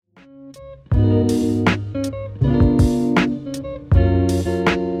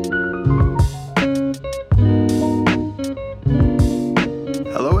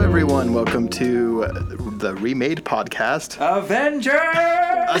to the Remade podcast. Avengers!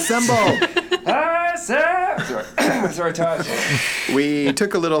 Assemble! Sorry, Todd. We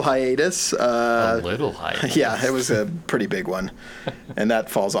took a little hiatus. A little hiatus. Yeah, it was a pretty big one, and that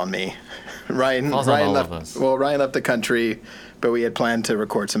falls on me. Ryan Falls on all left. of us. Well, Ryan left the country, but we had planned to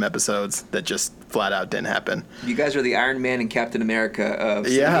record some episodes that just flat out didn't happen. You guys are the Iron Man and Captain America of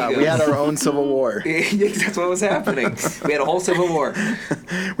San Yeah, Diego. we had our own civil war. That's what was happening. We had a whole civil war.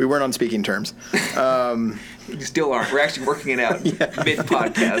 We weren't on speaking terms. You still aren't. We're actually working it out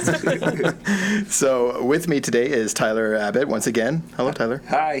mid-podcast. So with me today is Tyler Abbott once again. Hello, Tyler.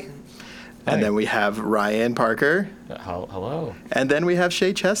 Hi. And then we have Ryan Parker. Hello. And then we have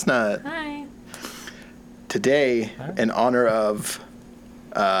Shay Chestnut. Hi. Today, in honor of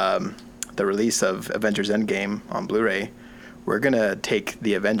the release of Avengers Endgame on Blu-ray, we're going to take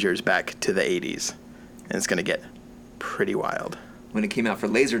the Avengers back to the 80s. And it's going to get pretty wild. When it came out for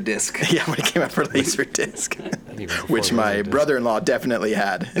Laserdisc. Yeah, when it came out for Laserdisc. Which my Laserdisc. brother-in-law definitely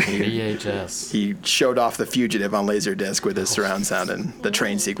had. VHS. He showed off The Fugitive on Laserdisc with his surround sound and the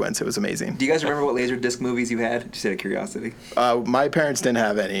train sequence. It was amazing. Do you guys remember what Laserdisc movies you had? Just out of curiosity. My parents didn't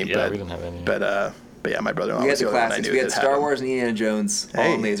have any. Yeah, but, we didn't have any. But yeah, my brother-in-law We had was the the only one I classics. knew We had that Star had Wars and Indiana Jones all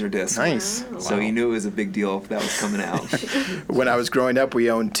Hey, on Laserdisc. Nice. So you knew it was a big deal if that was coming out. When I was growing up, we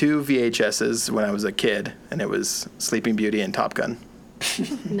owned 2 VHSs when I was a kid, and it was Sleeping Beauty and Top Gun.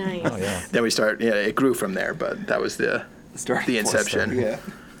 Nice. Oh, yeah. Then we it grew from there, but that was the inception. Yeah.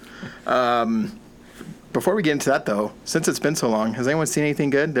 Before we get into that, though, since it's been so long, has anyone seen anything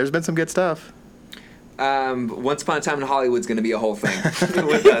good? There's been some good stuff. Once Upon a Time in Hollywood's going to be a whole thing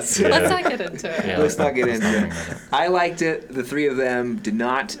with us. Yeah. Let's not get into it. Yeah, Let's not get into bring it. that up. I liked it. The three of them did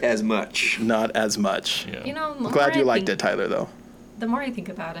not as much. Not as much. Yeah. You know, I'm glad you liked it, Tyler, though. The more I think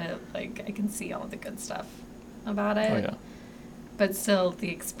about it, like, I can see all the good stuff about it. Oh, yeah. But still, the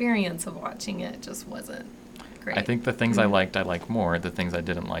experience of watching it just wasn't great. I think the things I like more. The things I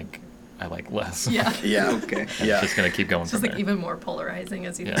didn't like, I like less. Yeah. Yeah. Okay. Yeah. Just going to keep going It's from just like there. even more polarizing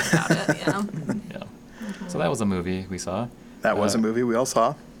as you Yeah. think about it. Yeah. Yeah. So that was a movie we saw. That was a movie we all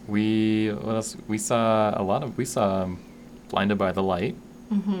saw. What else? We saw Blinded by the Light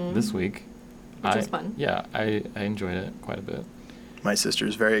this week. Which was fun. Yeah, I enjoyed it quite a bit. My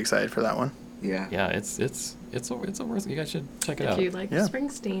sister's very excited for that one. Yeah. Yeah, it's a worth. You guys should check it If out. you like Yeah.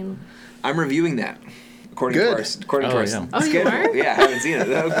 Springsteen. I'm reviewing that. According Good. to our Oh, yeah. Oh, you schedule. are? Yeah, I haven't seen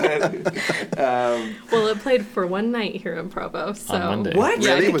it. Well, it played for one night here in Provo, so. On Monday. What?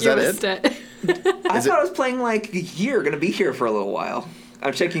 Yeah, I Really? think Was you that it? missed it? I Is thought it- it was playing like a year, going to be here for a little while.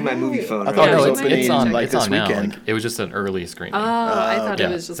 I'm checking my movie phone. I right thought Yeah, it was it's opening on, like it's this on now. weekend. Like, it was just an early screening. Oh, I thought yeah,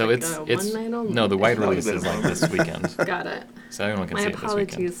 it was just so like it's a it's one night only. no, the wide Might have release been is a like month. this weekend, Got it. so everyone can My see it this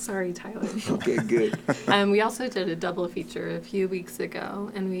apologies. weekend. Sorry, Tyler. Okay, good. We also did a double feature a few weeks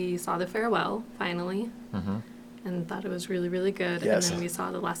ago, and we saw The Farewell, finally, and thought it was really, really good. Yes. And then we saw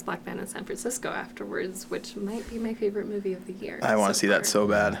The Last Black Man in San Francisco afterwards, which might be my favorite movie of the year. I want to see that far. so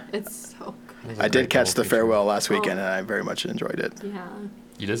bad. It's so good. I did catch The Farewell last Oh. weekend, and I very much enjoyed it. Yeah.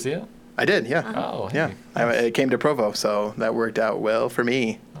 You did see it? I did, yeah. Oh, Yeah. hey. It came to Provo, so that worked out well for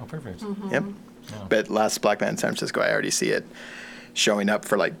me. Oh, perfect. Yep. Yeah. But Last Black Man in San Francisco, I already see it showing up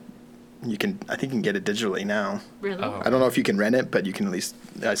for I think you can get it digitally now. Really? Oh. I don't know if you can rent it, but you can at least,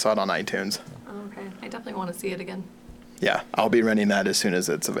 I saw it on iTunes. Oh, okay. I definitely want to see it again. Yeah, I'll be renting that as soon as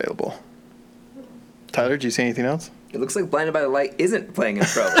it's available. Tyler, do you see anything else? It looks like Blinded by the Light isn't playing in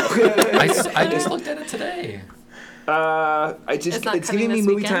Provo. I just looked at it today. It's not it's coming giving me this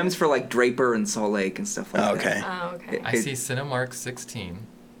movie weekend? times for like Draper and Salt Lake and stuff like Oh, that. okay. Oh, okay. I see Cinemark 16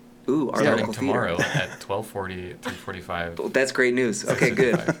 Ooh, our starting local tomorrow theater. at 12:40, 3:45. That's great news. Okay,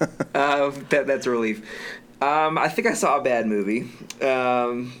 good. That's a relief. I think I saw a bad movie.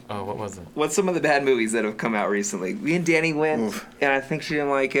 Oh, what was it? What's some of the bad movies that have come out recently? Me and Danny went, Oof. and I think she didn't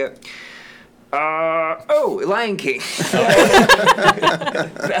like it. Lion King.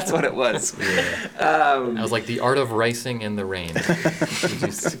 That's what it was. I was like, The Art of Ricing in the Rain. Did you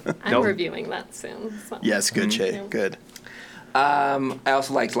s- I'm Nope. reviewing that soon. So. Yes, good, Shay. Yeah. Good. I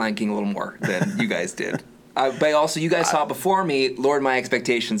also liked Lion King a little more than you guys did. But also, you guys saw it before me, lowered my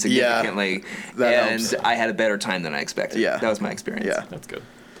expectations significantly, that and helps. I had a better time than I expected. Yeah. That was my experience. Yeah. That's good.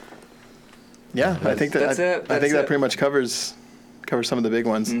 Yeah, I think that That's it. I think That's that it. pretty much covers some of the big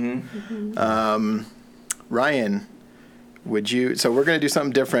ones. Ryan, would you? So we're going to do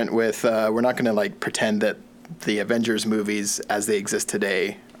something different with. We're not going to pretend that the Avengers movies as they exist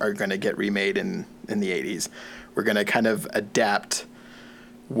today are going to get remade in the 80s. We're going to kind of adapt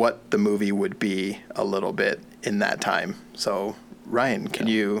what the movie would be a little bit in that time. So Ryan, can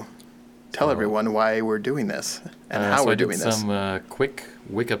you tell So- everyone why we're doing this and how so we're I did doing this. some quick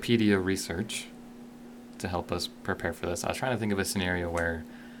Wikipedia research to help us prepare for this. I was trying to think of a scenario where,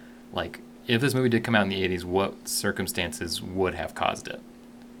 like, if this movie did come out in the 80s, what circumstances would have caused it?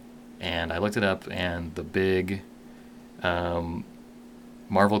 And I looked it up, and the big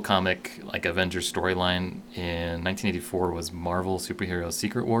Marvel comic, like, Avengers storyline in 1984 was Marvel Superhero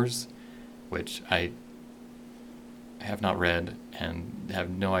Secret Wars, which I have not read and have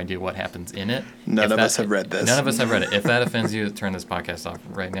no idea what happens in it. None of us have read this. None of us have read it. If that offends you, turn this podcast off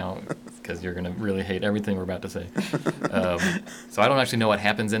right now, because you're going to really hate everything we're about to say. So I don't actually know what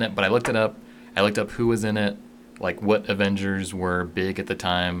happens in it, but I looked it up. I looked up who was in it, like what Avengers were big at the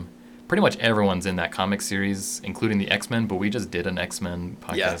time. Pretty much everyone's in that comic series, including the X-Men, but we just did an X-Men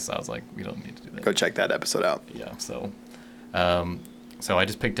podcast, Yeah. so I was like, we don't need to do that. Go check that episode out. Yeah, so I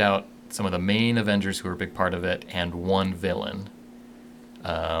just picked out some of the main Avengers who were a big part of it and one villain.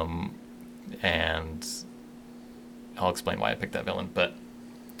 And I'll explain why I picked that villain. But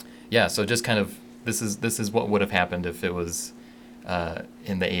yeah, so just kind of this is what would have happened if it was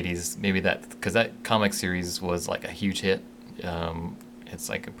in the 80s. Maybe because that comic series was like a huge hit. It's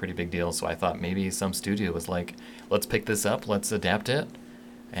like a pretty big deal. So I thought maybe some studio was like, let's pick this up, let's adapt it.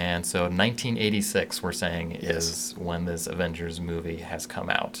 And so 1986, we're saying, is when this Avengers movie has come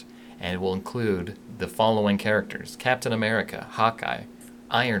out. And it will include the following characters: Captain America, Hawkeye,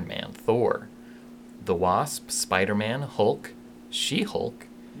 Iron Man, Thor, the Wasp, Spider-Man, Hulk, She-Hulk,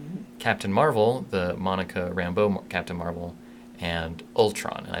 Captain Marvel, the Monica Rambeau Captain Marvel, and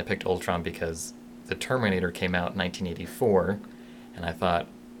Ultron. And I picked Ultron because the Terminator came out in 1984, and I thought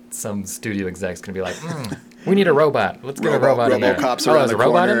some studio exec's going to be like, we need a robot. Let's get a robot in there. RoboCop's Oh, around there's the a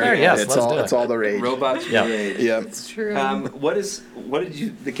robot corner. in there? Yes, it's let's all do it. it's all the rage. Robots Yeah. Brigade. Yeah. It's true. What did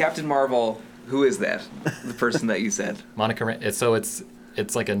you? The Captain Marvel. Who is that? The person that you said. Monica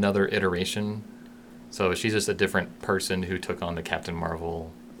it's like another iteration. So she's just a different person who took on the Captain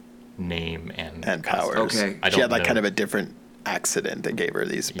Marvel name and powers. Okay. I She don't had like know. kind of a different accident that gave her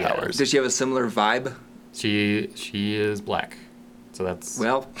these Yeah. powers. Does she have a similar vibe? She is black. So that's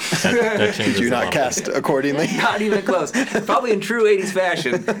Well, that changes Did you a not lot. cast accordingly? not even close. Probably in true '80s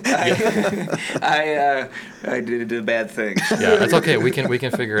fashion. I did a bad thing. Yeah, that's okay. We can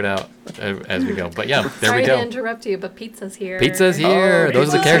figure it out as we go. But yeah, there Sorry we to go. interrupt you, but pizza's here. Pizza's here. Oh,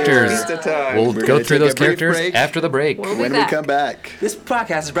 Those are the pizza's here. characters. Pizza time. We'll We're go gonna through take those a brief characters break. after the break. We'll be When we back. come back. This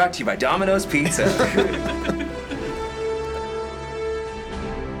podcast is brought to you by Domino's Pizza.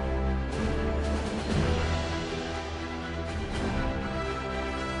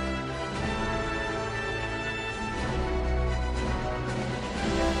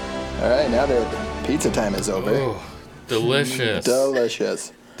 All right, now that pizza time is over. Oh, delicious.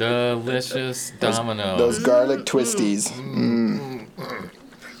 Delicious. Delicious Domino. Those garlic twisties.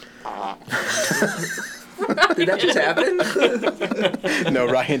 Did that just happen? No,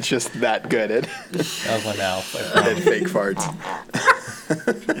 Ryan's just that good at That was my mouth. I at promise. fake farts.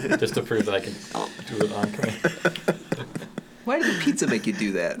 Just to prove that I can do it on camera. Why did the pizza make you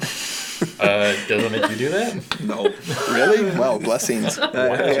do that? Does it make you do that? No. Really? Well, blessings.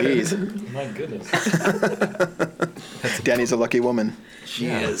 Jeez. My goodness. Danny's a lucky woman. She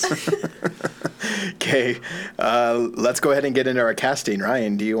is. Okay, let's go ahead and get into our casting.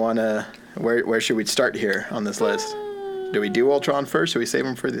 Ryan, do you want to? Where should we start here on this list? Do we do Ultron first? Should we save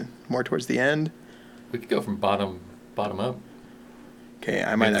him for more towards the end? We could go from bottom up. Okay,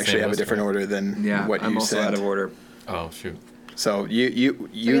 I might the actually same have a list, different right? order than Yeah, what I'm you also said. out of order. Oh shoot. So you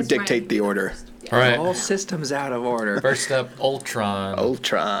guess dictate Ryan the order. All right. All systems out of order. First up, Ultron.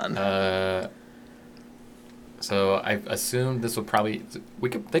 Ultron. So I assumed this would probably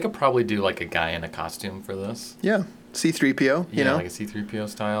they could probably do like a guy in a costume for this. Yeah, C-3PO. You know. like a C-3PO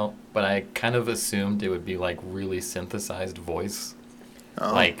style. But I kind of assumed it would be like really synthesized voice.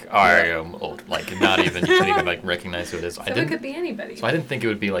 Oh, Like I am old. Like not even you couldn't even like recognize who it is. So it could be anybody. So I didn't think it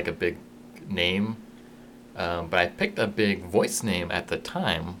would be like a big name, but I picked a big voice name at the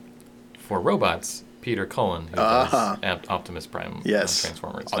time for robots. Peter Cullen, who Uh-huh. does Optimus Prime on Yes.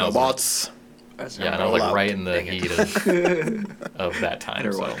 Transformers. And I was like- Autobots. Yeah, and I was like Roll out. right in the heat of that I time.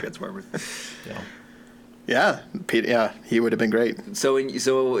 never So, watched Transformers. you know. Yeah, Pete. Yeah, he would have been great. So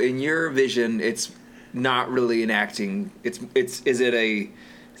in your vision, it's not really an acting. Is it a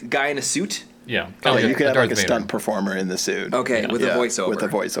guy in a suit? Yeah, Oh, kinda you could have Darth like a Vader. stunt performer in the suit. Okay, with a Yeah, voiceover. With a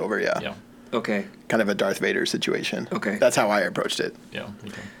voiceover, yeah. Yeah, Okay. Kind of a Darth Vader situation. Okay. That's how I approached it. yeah.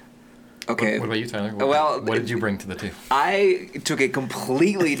 Okay. Okay. What about you, Tyler? Well, what did you bring to the table? I took a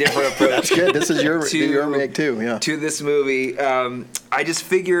completely different approach. That's good. This is your remake too. Yeah. To this movie. I just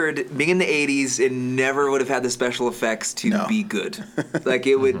figured, being in the 80s, it never would have had the special effects to be good. Like,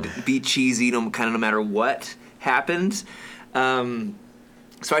 it would be cheesy no matter what happened. So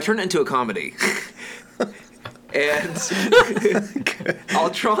I turned it into a comedy. And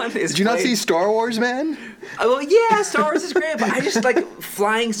Ultron is. Did you not see Star Wars, man? Well, yeah, Star Wars is great, but I just like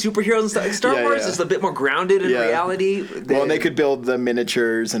flying superheroes and stuff. Star Wars is a bit more grounded in reality. Well, they could build the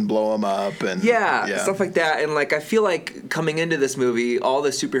miniatures and blow them up and stuff like that. And like, I feel like coming into this movie, all the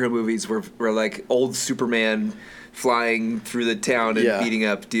superhero movies were like old Superman flying through the town and beating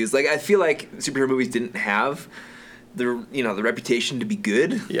up dudes. Like, I feel like superhero movies didn't have the reputation to be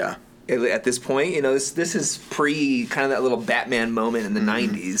good. Yeah. At this point, this is pre kind of that little Batman moment in the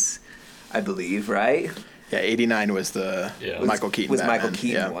 90s, I believe, right? Yeah, 89 was the Michael Keaton Batman. Michael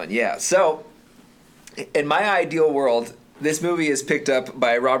Keaton one, yeah. So, in my ideal world, this movie is picked up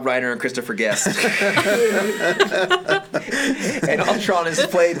by Rob Reiner and Christopher Guest. And Ultron is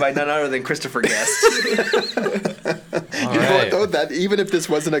played by none other than Christopher Guest. All You know what, right. though? That even if this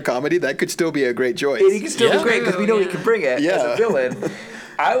wasn't a comedy, that could still be a great choice. And he can still be great because we know he can bring it as a villain.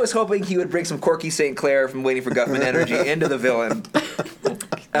 I was hoping he would bring some Corky St. Clair from Waiting for Guffman energy into the villain.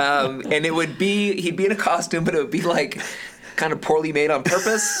 And he'd be in a costume, but it would be like kind of poorly made on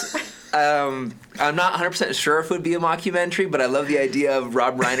purpose. I'm not 100% sure if it would be a mockumentary, but I love the idea of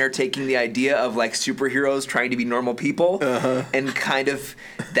Rob Reiner taking the idea of like superheroes trying to be normal people and kind of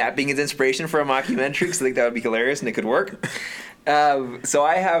that being his inspiration for a mockumentary, because I think that would be hilarious and it could work. So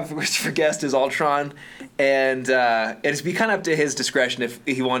I have Christopher Guest as Ultron, and it'd be kind of up to his discretion if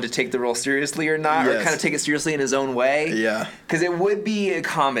he wanted to take the role seriously or not, or kind of take it seriously in his own way. Yeah. Because it would be a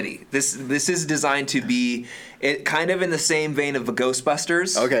comedy. This is designed to be kind of in the same vein of the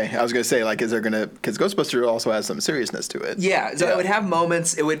Ghostbusters. Okay, I was gonna say, like, because Ghostbusters also has some seriousness to it. Yeah, so it would have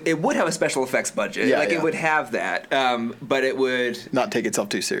moments. It would have a special effects budget. It would have that, but it would not take itself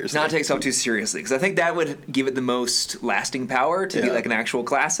too seriously. Not take itself too seriously, because I think that would give it the most lasting power to be like an actual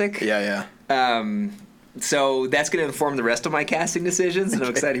classic. Yeah, yeah. So that's going to inform the rest of my casting decisions, and I'm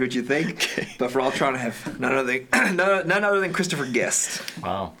excited to hear what you think. Okay. But for Ultron, I have none other than Christopher Guest.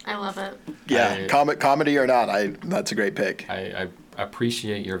 Wow. I love it. Yeah, comedy or not, that's a great pick. I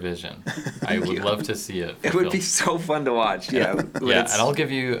appreciate your vision. I would love to see it. It would be so fun to watch. Yeah. Yeah, and I'll give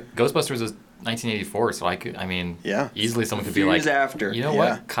you Ghostbusters was 1984, so easily someone could be like, years after. You know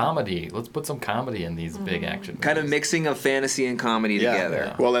what? Comedy. Let's put some comedy in these big action movies. Kind of mixing of fantasy and comedy together.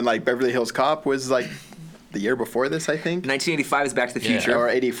 Yeah. Well, and like Beverly Hills Cop was like the year before this, I think. 1985 is Back to the Future. Or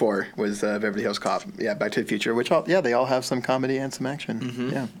 84 was Beverly Hills Cop. Yeah, Back to the Future, which they all have some comedy and some action. Mm-hmm.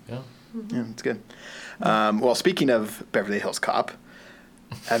 Yeah, it's good. Well, speaking of Beverly Hills Cop,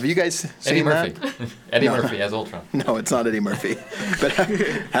 have you guys seen Eddie Murphy? that? Eddie Murphy as Ultron. No, it's not Eddie Murphy. But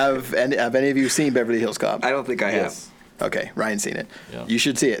have any of you seen Beverly Hills Cop? I don't think I have. Okay, Ryan's seen it. Yeah. You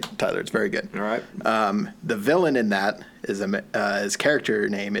should see it, Tyler. It's very good. All right. The villain in that is his character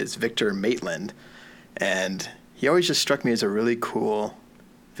name is Victor Maitland, and he always just struck me as a really cool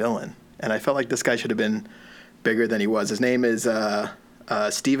villain. And I felt like this guy should have been bigger than he was. His name is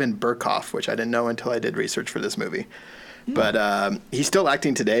Steven Berkoff, which I didn't know until I did research for this movie. But he's still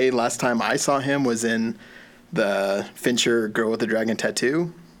acting today. Last time I saw him was in the Fincher Girl with the Dragon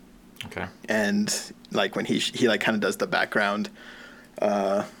Tattoo. Okay. And like when he like kind of does the background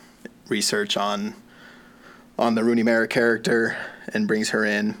research on the Rooney Mara character and brings her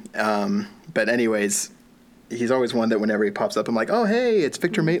in. But anyways, he's always one that whenever he pops up, I'm like, oh, hey, it's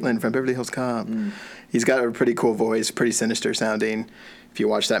Victor Maitland from Beverly Hills Cop. He's got a pretty cool voice, pretty sinister sounding. If you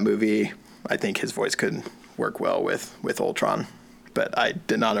watch that movie, I think his voice could work well with Ultron. But I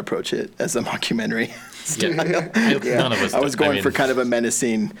did not approach it as a mockumentary. None of us. I was going for kind of a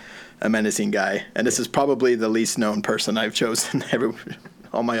menacing guy. And this is probably the least known person I've chosen.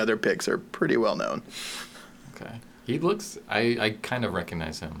 All my other picks are pretty well known. Okay. He looks, I kind of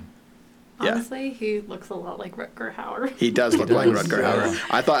recognize him. Honestly, he looks a lot like Rutger Hauer. He does look like Rutger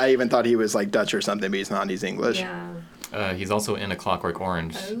Hauer. I even thought he was like Dutch or something, but he's not. He's English. Yeah. He's also in A Clockwork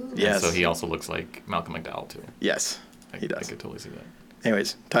Orange. Oh. Yes. So he also looks like Malcolm McDowell too. Yes, he does. I could totally see that.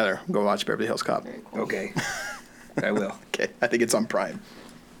 Anyways, Tyler, go watch Beverly Hills Cop. Very cool. Okay. I will. Okay, I think it's on Prime.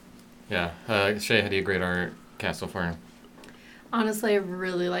 Yeah. Shay, how do you grade our cast so far? Honestly, I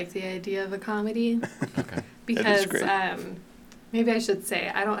really like the idea of a comedy. Okay. Because great. maybe I should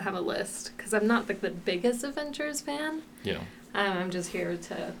say I don't have a list because I'm not like the biggest Avengers fan. Yeah. I'm just here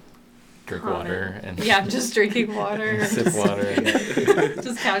to Drink comment. water and I'm just drinking water. sip water. And,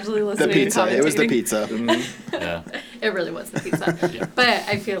 Just casually The listening. pizza. And It was the commentating. pizza. yeah. It really was the pizza. Yeah. But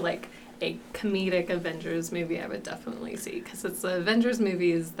I feel like a comedic Avengers movie I would definitely see, because it's the Avengers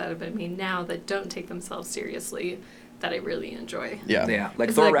movies that have been made now that don't take themselves seriously that I really enjoy. Yeah. Like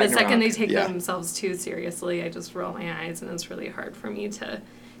It's Thor like the Ragnarok. second they take Yeah. themselves too seriously, I just roll my eyes, and it's really hard for me to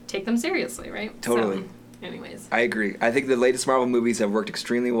take them seriously, right? Totally. So, anyways. I agree. I think the latest Marvel movies have worked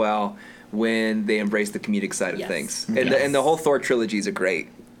extremely well when they embrace the comedic side of Yes. things. Mm-hmm. And the whole Thor trilogy is a great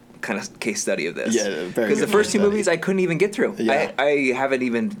kind of case study of this. Yeah, very Because the good first case two study. movies I couldn't even get through. Yeah.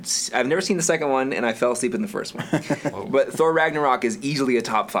 I've never seen the second one, and I fell asleep in the first one. But Thor Ragnarok is easily a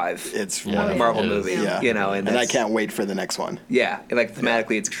top 5 It's Yeah. one of Marvel It is. movie. Yeah. You know, and I that's- can't wait for the next one. Yeah, and like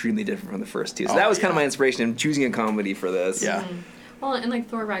thematically, it's extremely different from the first two. So Oh, that was kind of yeah. my inspiration in choosing a comedy for this. Yeah. Well, and like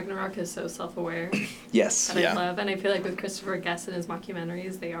Thor Ragnarok is so self-aware Yes. that Yeah. I love, and I feel like with Christopher Guest and his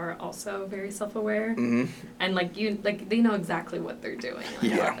mockumentaries, they are also very self-aware, hmm and like they know exactly what they're doing. I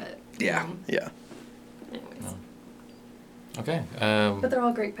Yeah. love it. Yeah. Yeah. Anyways. Okay. But they're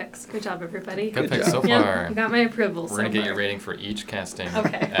all great picks. Good job, everybody. Good Good picks job. so Yeah, far. you got my approval. We're gonna so get far. your rating for each casting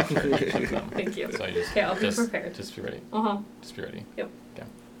Okay. after each of them. Thank you. So you just, Okay, I'll be just, prepared. Just be ready. Uh huh. Just be ready. Yep. Okay.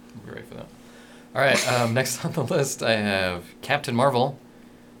 We'll be ready for that. All right. Next on the list, I have Captain Marvel,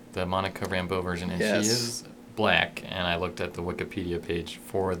 the Monica Rambeau version, and Yes. she is black. And I looked at the Wikipedia page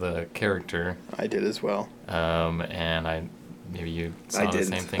for the character, I did as well. and maybe you saw the didn't.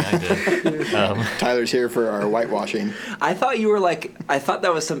 same thing I did. Tyler's here for our whitewashing. I thought you were like, I thought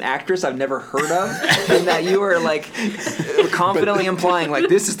that was some actress I've never heard of, and that you were like confidently implying like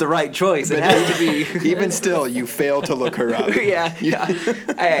this is the right choice. It has to be. Even still, you fail to look her up. Yeah.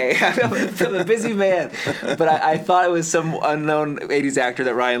 Hey, I'm a busy man, but I thought it was some unknown '80s actor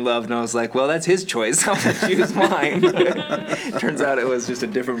that Ryan loved, and I was like, well, that's his choice. I'm gonna choose mine. Turns out it was just a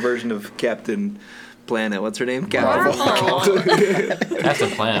different version of Captain Planet. What's her name? Marvel. Captain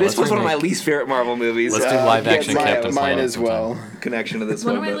Planet. This let's was one of my remake- least favorite Marvel movies. Let's do live yeah, action my- Captain Mine Planet as sometime. well. Connection to this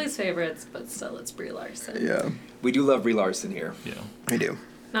One one. of my but least favorites, but still, it's Brie Larson. Yeah, we do love Brie Larson here. Yeah. we do.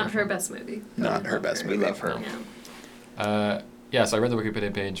 Not her best movie. but Not we her love best We movie. love her. Yeah. Yeah, so I read the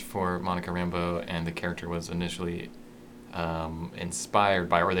Wikipedia page for Monica Rambeau, and the character was initially inspired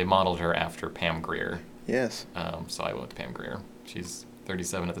by, or they modeled her after Pam Grier. Yes. So I went with Pam Grier. She's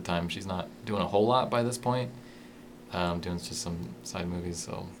 37 at the time. She's not doing a whole lot by this point. Doing just some side movies,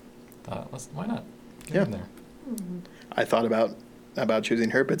 so thought, why not? Get Yeah. in there. I thought about choosing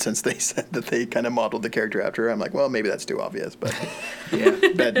her, but since they said that they kind of modeled the character after her, I'm like, well, maybe that's too obvious. But, Yeah.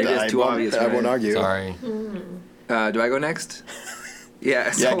 but It is too obvious, I won't right? argue. Sorry. Do I go next?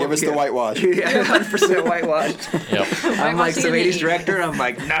 Yeah. Yeah, give us the whitewash. Yeah, 100% whitewashed. Yep. I'm like some Whitewashing in the 80s director. I'm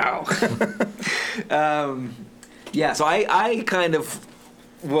like, no. Yeah, so I kind of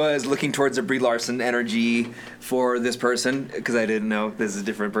was looking towards a Brie Larson energy for this person because I didn't know this is a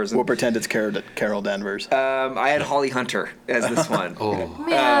different person. We'll pretend it's Carol Danvers. I had Holly Hunter as this one. Oh.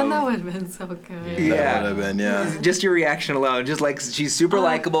 Man, that would have been so good. Yeah. That would have been, yeah. Just your reaction alone, just like she's super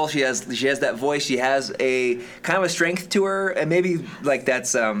likable. She has that voice. She has a kind of a strength to her, and maybe like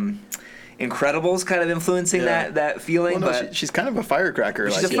that's Incredibles kind of influencing Yeah. that feeling. Well, no, but she's kind of a firecracker.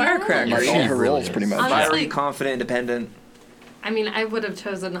 she's like a firecracker. Like all She her really roles, is. pretty much. Honestly- Fiery, confident, independent. I mean, I would have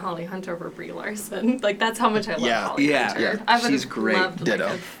chosen Holly Hunter over Brie Larson. Like, that's how much I love Yeah. Holly Yeah. Hunter. Yeah. I would She's have great. loved, Ditto.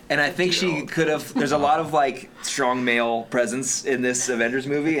 Like, And I think she Cute. could have. There's a lot of like strong male presence in this Avengers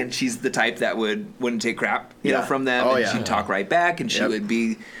movie, and she's the type that wouldn't take crap, you know, Yeah. from them. Oh, and yeah. she'd talk right back, and she Yep. would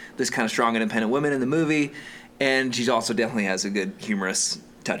be this kind of strong, independent woman in the movie. And she also definitely has a good humorous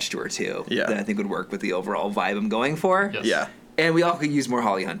touch to her too. Yeah. That I think would work with the overall vibe I'm going for. Yes. Yeah. And we all could use more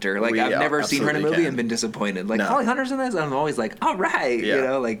Holly Hunter. Like, We I've never seen her in a absolutely movie can. and been disappointed. Like, No. Holly Hunter's in this? I'm always like, all right. Yeah. You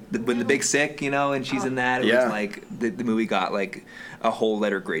know, like, when The Big Sick, you know, and she's in that. It Yeah. was like, the movie got, like, a whole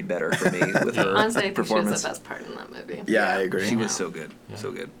letter grade better for me with her honestly, I think she was performance. the best part in that movie. Yeah, I agree. She was so good. Yeah.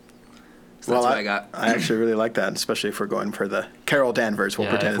 So good. So that's what I got. I actually really like that, especially if we're going for the Carol Danvers. We'll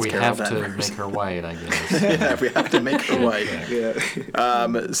Yeah, pretend if it's we Carol have to Danvers. make her white, I guess. Yeah, if we have to make her white.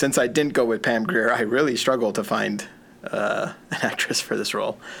 Yeah. Since I didn't go with Pam Grier, I really struggled to find an actress for this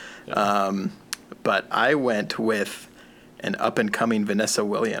role. But I went with an up-and-coming Vanessa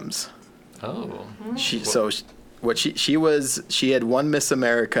Williams. Oh. She had won Miss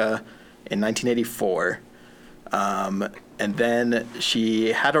America in 1984, and then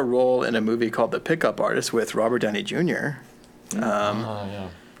she had a role in a movie called The Pickup Artist with Robert Downey Jr. Oh, yeah.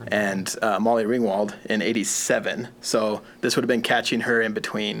 Pretty and Molly Ringwald in '87. So this would have been catching her in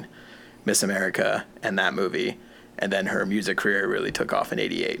between Miss America and that movie, and then her music career really took off in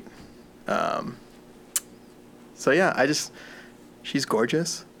 '88. So yeah, she's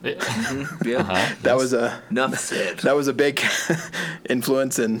gorgeous. Yeah. Yeah. Uh-huh. That was a Enough said. that was a big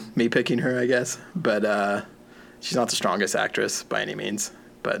influence in me picking her, I guess. But she's not the strongest actress by any means.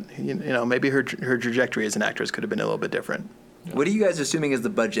 But maybe her trajectory as an actress could have been a little bit different. What are you guys assuming is the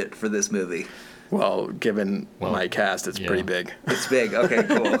budget for this movie? Well, given my cast, it's pretty big. It's big. Okay,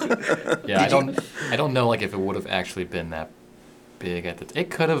 cool. Yeah, I don't know like if it would have actually been that big at the.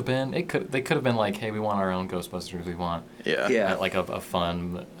 It could have been. They could have been like, hey, we want our own Ghostbusters. We want like a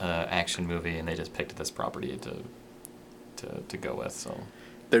fun action movie, and they just picked this property to go with. So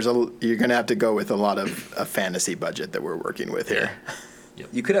you're gonna have to go with a lot of a fantasy budget that we're working with here. Yep.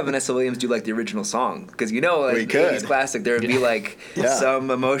 You could have Vanessa Williams do like the original song because like 80s classic, there would be like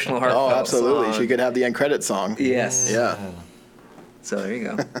some emotional heartfelt. Oh, absolutely! Song. She could have the end credit song. Yes. Yeah. So there you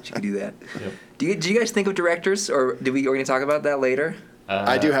go. She could do that. Yep. Do you guys think of directors, or are we going to talk about that later?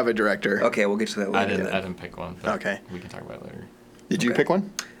 I do have a director. Okay, we'll get to that later. I didn't pick one. But okay. We can talk about it later. Did you pick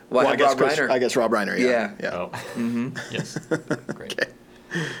one? Well, I guess Rob Reiner. I guess Rob Reiner. Yeah. Oh. Mm-hmm. Yes. Great.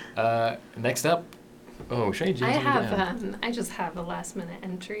 Okay. Next up. Oh, Shay, I just have a last minute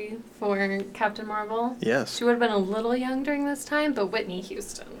entry for Captain Marvel. Yes. She would have been a little young during this time, but Whitney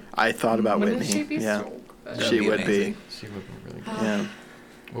Houston. I thought about Whitney. Wouldn't she be yeah. so good? She would be. She would be really good. Yeah.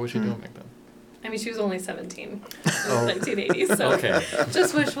 What was she doing back then? I mean, she was only 17 in the 1980s, so Okay.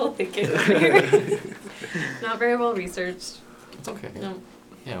 just wishful thinking. Not very well researched. It's okay. No.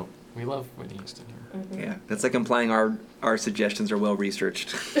 Yeah, we love Whitney Houston here. Mm-hmm. Yeah, that's like implying our suggestions are well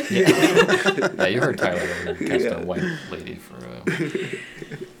researched. Yeah, you heard Tyler cast a white lady for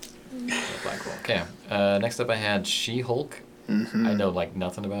Black Hole. Okay, next up I had She-Hulk. Mm-hmm. I know like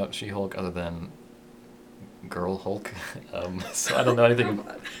nothing about She-Hulk other than Girl Hulk, so I don't know anything.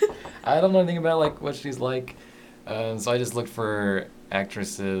 I don't know anything about like what she's like, so I just looked for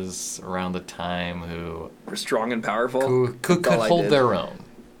actresses around the time who We're strong and powerful. Who could hold their own.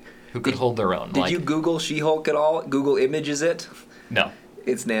 Who could hold their own. Did you Google She-Hulk at all? Google images it? No.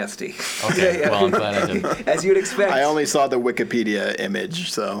 It's nasty. Okay, well, I'm glad I didn't. As you'd expect. I only saw the Wikipedia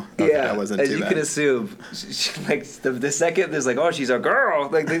image, so that wasn't too bad. As you can assume. Like, the second there's like, oh, she's a girl.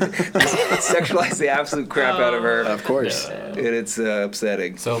 Like, they sexualize the absolute crap out of her. Of course. Yeah. And it's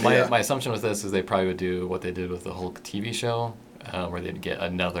upsetting. So my assumption with this is they probably would do what they did with the Hulk TV show, where they'd get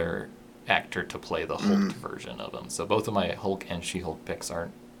another actor to play the Hulk version of him. So both of my Hulk and She-Hulk picks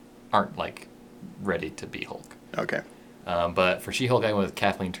aren't like ready to be Hulk. Okay. But for She-Hulk, I went with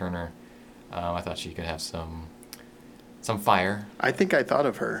Kathleen Turner. I thought she could have some fire. I think I thought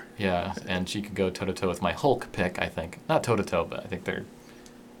of her. Yeah, and she could go toe-to-toe with my Hulk pick, I think. Not toe-to-toe, but I think they're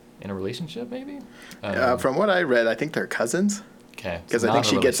in a relationship, maybe? From what I read, I think they're cousins. Okay. Because I think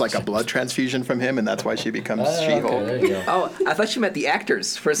she gets like a blood transfusion from him, and that's why she becomes She-Hulk. Okay, there you go. Oh, I thought you meant the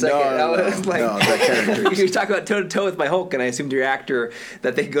actors for a second. No, the characters. You talk about toe-to-toe with my Hulk, and I assumed your actor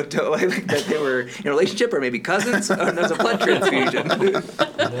that they go that they were in a relationship or maybe cousins, or there's a blood transfusion.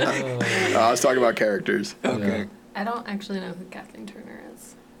 No. I was talking about characters. Okay. Yeah. I don't actually know who Kathleen Turner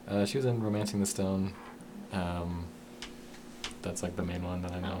is. She was in Romancing the Stone. That's like the main one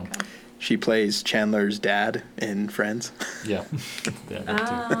that I know. Okay. She plays Chandler's dad in Friends. Yeah. Yeah, that too.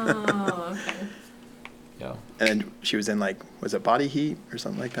 Oh, okay. Yeah. And she was in was it Body Heat or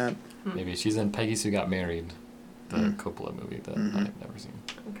something like that? Maybe she's in Peggy Sue Got Married, the Coppola movie that I've never seen.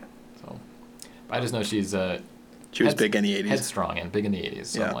 Okay. So, but I just know she's She was big in the 80s. headstrong and big in the 80s.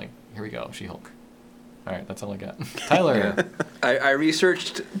 So Yeah. I'm like, here we go, She-Hulk. All right, that's all I got. Tyler. I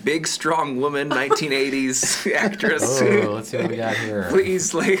researched big, strong woman, 1980s actress. Oh, let's see what we got here.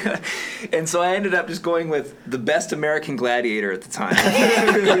 Please, and so I ended up just going with the best American Gladiator at the time.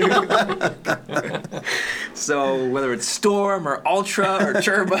 So whether it's Storm or Ultra or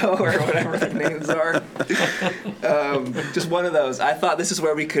Turbo or whatever their names are, just one of those. I thought this is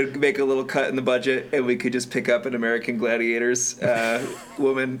where we could make a little cut in the budget and we could just pick up an American Gladiators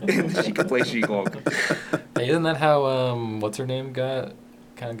woman and she could play She-Hulk. Hey, isn't that how what's her name got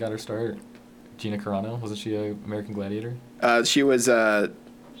her start? Gina Carano, wasn't she a American Gladiator? She was.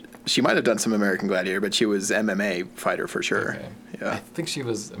 She might have done some American Gladiator, but she was MMA fighter for sure. Okay. Yeah. I think she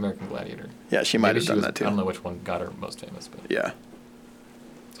was American Gladiator. Yeah, she might Maybe have done that too. I don't know which one got her most famous, but Yeah.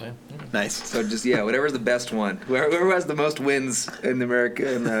 so, yeah. Nice. So just whatever's the best one. Whoever has the most wins in the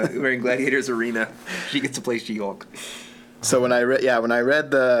American Gladiators arena, she gets to play She-Hulk. So when I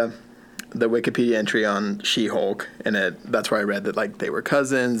read the Wikipedia entry on She-Hulk, and that's where I read that they were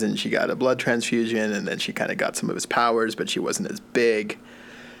cousins, and she got a blood transfusion, and then she kind of got some of his powers, but she wasn't as big.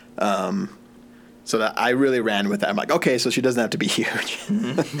 So that I really ran with that. I'm like, okay, so she doesn't have to be huge.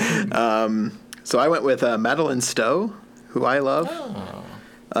 So I went with Madeline Stowe, who I love.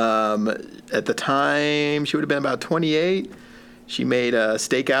 Oh. At the time, she would have been about 28. She made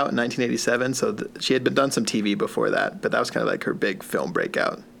Stakeout in 1987, so she had done some TV before that, but that was kind of like her big film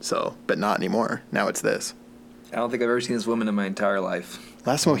breakout. So, but not anymore. Now it's this. I don't think I've ever seen this woman in my entire life.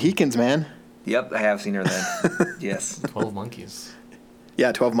 Last Mohicans, man. Yep, I have seen her then. Yes. 12 Monkeys.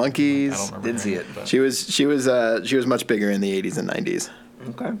 Yeah, 12 Monkeys. I don't remember. Didn't see it. But She was much bigger in the 80s and 90s.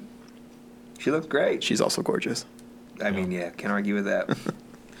 Okay. She looked great. She's also gorgeous. I mean, yeah, can't argue with that.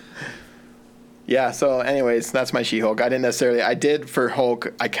 Yeah, so anyways, that's my She-Hulk. I did for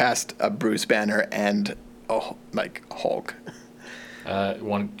Hulk, I cast a Bruce Banner and Hulk. why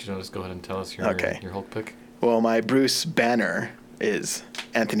don't you just go ahead and tell us your Hulk pick? Well, my Bruce Banner is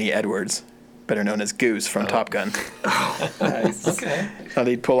Anthony Edwards, better known as Goose from Top Gun. Nice. Okay. And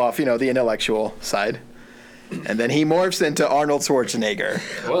he'd pull off, the intellectual side. And then he morphs into Arnold Schwarzenegger.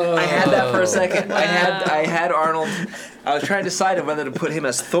 Whoa. I had that for a second. I had Arnold. I was trying to decide on whether to put him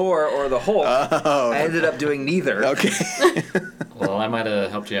as Thor or the Hulk. Oh. I ended up doing neither. Okay. Well, I might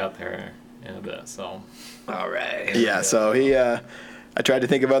have helped you out there in a bit, so. All right. Yeah, so I tried to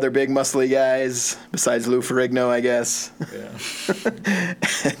think of other big muscly guys besides Lou Ferrigno, I guess. Yeah.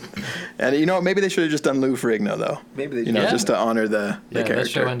 And maybe they should have just done Lou Ferrigno though. Maybe they You know, just to honor the character. That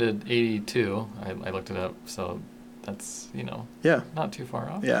show ended 82. I looked it up, so that's, Yeah. not too far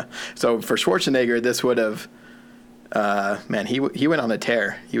off. Yeah. So for Schwarzenegger, this would have, he went on a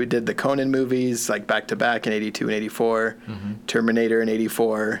tear. He did the Conan movies like back to back in 82 and 84, Terminator in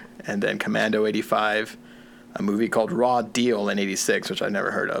 84, and then Commando 85, a movie called Raw Deal in 86, which I've never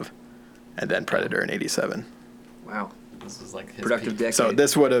heard of, and then Predator in 87. Wow. This is like his Productive peak. decade. So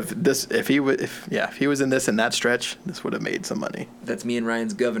this would have if he was in this in that stretch, this would have made some money. That's me and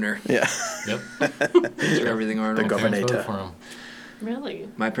Ryan's governor. Yeah. Yep. Thanks for everything, Arnold. The Parents Governator. voted for him. Really?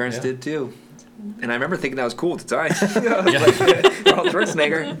 My parents Yeah. did too. And I remember thinking that was cool at the time. Arnold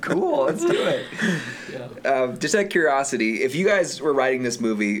Schwarzenegger, cool, let's do it. Yeah. Just out of curiosity, if you guys were writing this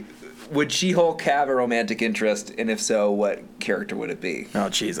movie, would She-Hulk have a romantic interest? And if so, what character would it be? Oh,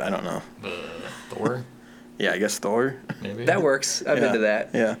 jeez, I don't know. Thor, Yeah, I guess Thor. maybe. That works. I'm Yeah. into that.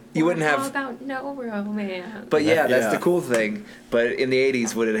 Yeah. You wouldn't How have... about no romance? But yeah, that's Yeah. the cool thing. But in the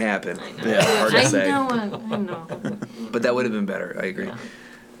 80s, would it happen? I know. Yeah, hard to I say. know. But that would have been better. I agree.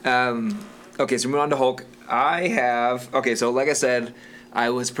 Okay, so moving on to Hulk. So like I said, I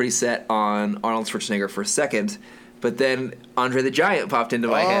was pretty set on Arnold Schwarzenegger for a second, but then Andre the Giant popped into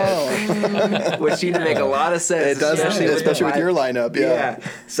my head, which seemed to make a lot of sense. It does, especially with your lineup. Yeah.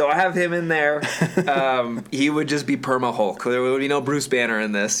 So I have him in there. He would just be perma Hulk. There would be no Bruce Banner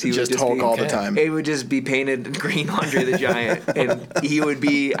in this. He Just would just Hulk be, all the time. It would just be painted green Andre the Giant, and he would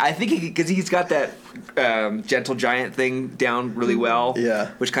be. I think because he's got that gentle giant thing down really well. Yeah.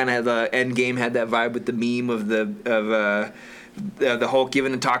 Which kind of the Endgame had that vibe with the meme of the Hulk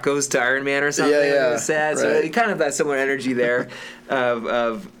giving the tacos to Iron Man or something. Yeah, It was sad. So right. it kind of that similar energy there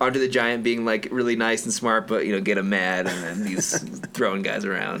of Andre the Giant being like really nice and smart, but get him mad, and then he's throwing guys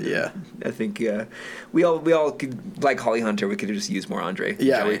around. Yeah. I think we all could, like Holly Hunter, we could just use more Andre. the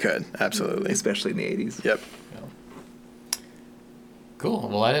Yeah, we Giant, could. Absolutely. especially in the 80s. Yep. Cool.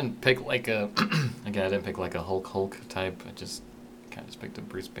 Well, I didn't pick like a again. I didn't pick like a Hulk type. I just kind of just picked a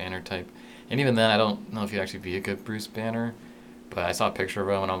Bruce Banner type. And even then, I don't know if he'd actually be a good Bruce Banner. But I saw a picture of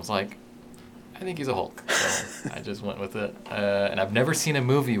him and I was like, I think he's a Hulk. So I just went with it. And I've never seen a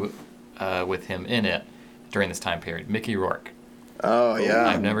movie with him in it during this time period. Mickey Rourke. Oh, yeah.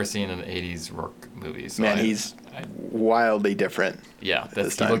 I've never seen an 80s Rourke movie. So Man, he's wildly different. Yeah,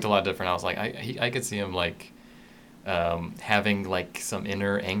 this he time. looked a lot different. I was like, I could see him like having like some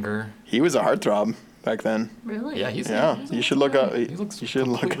inner anger. He was a heartthrob back then. Really? Yeah, he's You should look up. He looks You should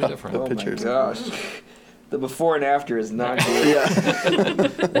look completely up different. the Oh my pictures. Gosh, the before and after is not good.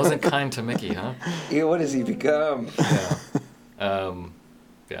 Yeah. Wasn't kind to Mickey, huh? Ew, what has he become? Yeah.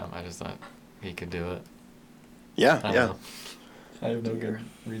 Yeah, I just thought he could do it. Yeah. I don't Yeah. know. I have no good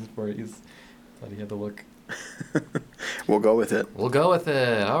reason for it. Thought he had the look. We'll go with it. We'll go with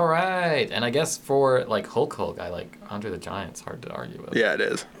it. All right. And I guess for like Hulk, I like Andre the Giant's hard to argue with. Yeah, it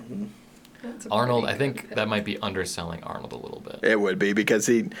is. That's a Arnold, pretty I think good that pick. might be underselling Arnold a little bit. It would be because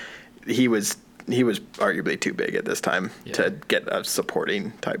he was arguably too big at this time Yeah. to get a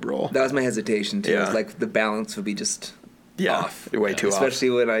supporting type role. That was my hesitation too. It was Yeah. like the balance would be just off. Way too off. Especially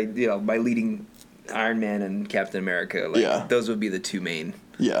when my leading Iron Man and Captain America, Yeah. those would be the two main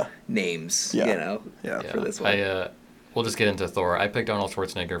Yeah. names, Yeah. Yeah. for this one. We'll just get into Thor. I picked Arnold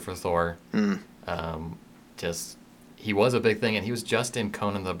Schwarzenegger for Thor. He was a big thing, and he was just in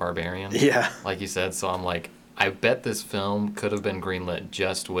Conan the Barbarian. Yeah. Like you said, so I'm like, I bet this film could have been greenlit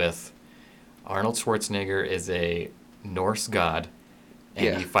just with Arnold Schwarzenegger is a Norse god, and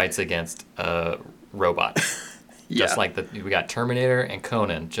Yeah. he fights against a robot. Just like we got Terminator and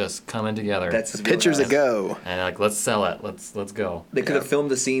Conan just coming together. That's The pictures a go. and like, let's sell it. Let's go. They could have filmed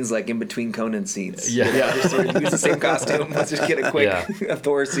the scenes like in between Conan scenes. Yeah. Just sort of use the same costume. Let's just get a quick a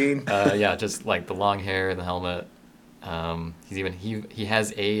Thor scene. Yeah, just like the long hair, the helmet. He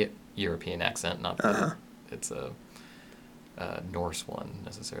has a European accent, not that it's a Norse one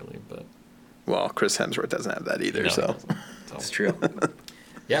necessarily, but Well, Chris Hemsworth doesn't have that either, no, so. it doesn't. It's true.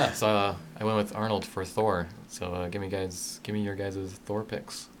 Yeah, so I went with Arnold for Thor. So give me your guys' Thor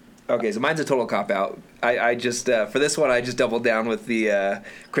picks. Okay, so mine's a total cop out. I just for this one I just doubled down with the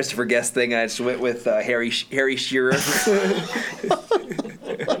Christopher Guest thing. I just went with Harry Shearer.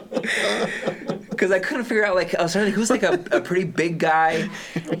 Because I couldn't figure out, like, I was trying to think who's like a pretty big guy,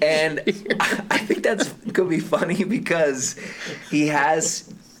 and I think that's gonna be funny because he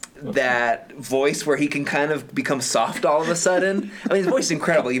has that voice where he can kind of become soft all of a sudden. I mean, his voice is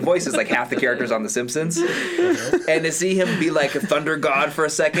incredible. He voices like half the characters on The Simpsons, and to see him be like a thunder god for a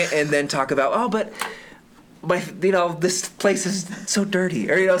second and then talk about, oh, but this place is so dirty,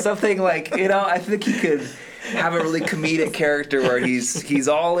 or something like, I think he could have a really comedic character where he's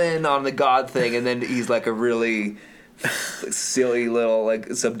all in on the god thing, and then he's like a really silly little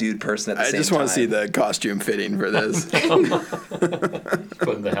like subdued person at the same time. I just want to see the costume fitting for this.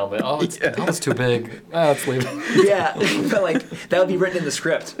 Putting the helmet. Oh, the helmet's too big. Let's leave it. Yeah, but like that would be written in the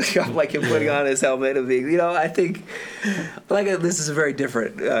script, like him putting on his helmet and being, I think, like this is a very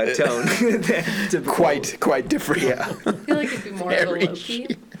different tone. than typical. Quite different. Yeah. I feel like it'd be more of a Loki.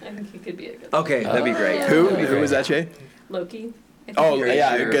 I think he could be a good Okay, that'd be great. Who was that, Jay? Loki. I think Oh, he-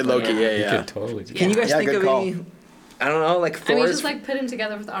 yeah, Sure. good Loki. You Yeah. could totally do Can you that. guys Yeah, think good of call. any? I don't know, like I mean, Thor's. just like put him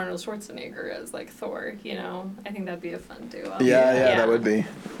together with Arnold Schwarzenegger as like Thor. I think that'd be a fun duo. Yeah, that would be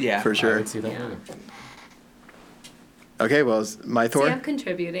yeah, for I sure. would see that Yeah. movie. Okay, well, is my See, Thor. I'm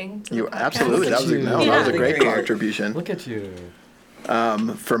contributing. To You the podcast. absolutely. That was a, no, that was a Yeah. great Yeah. contribution. Look at you.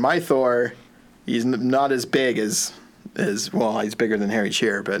 For my Thor, he's not as big as well. He's bigger than Harry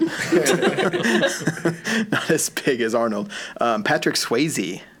Shearer, but not as big as Arnold. Patrick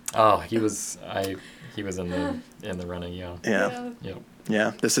Swayze. Oh, he was in the running. Yeah. Yep.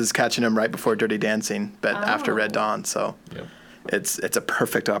 Yeah. This is catching him right before Dirty Dancing, but after Red Oh. Dawn. So Yep. it's a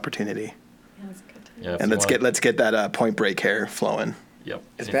perfect opportunity. Yeah, that's a good time. Yeah. if And you let's get that Point Break hair flowing. Yep.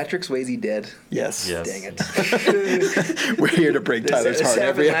 Is Patrick Swayze dead? Yes. Yes. Dang it. We're here to break Tyler's This heart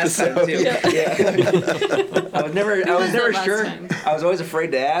every happened last time, episode. too. Yeah. I was never was that last sure. time? I was always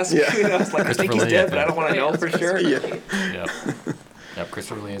afraid to ask. Yeah. I was like, I think Christopher he's Lee, dead, I but I don't want to know for sure. Yeah. Yep. Yep.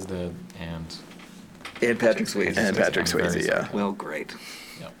 Christopher Lee is dead, and And Patrick Swayze. And Patrick I'm very Swayze, sorry. yeah. Well, great.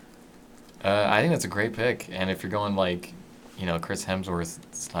 Yep. I think that's a great pick, and if you're going like, Chris Hemsworth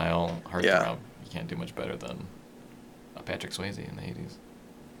style heartthrob, Yeah. you can't do much better than a Patrick Swayze in the 80s.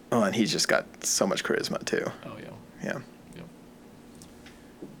 Oh, and he's just got so much charisma too. Oh yeah. Yeah. Yep.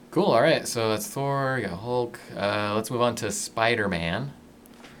 Cool. All right. So that's Thor. You got Hulk. Let's move on to Spider-Man.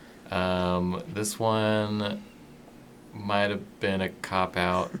 This one might have been a cop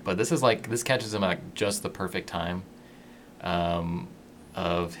out, but this catches him at just the perfect time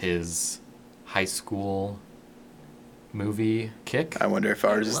of his high school movie kick. I wonder if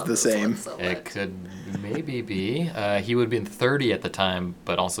ours is Love the this one same. so It much. could maybe be. He would have been 30 at the time,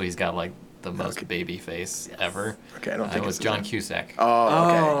 but also he's got like the most Okay. baby face Yes. ever. Okay, I don't think it was it's the John same. Cusack. Oh,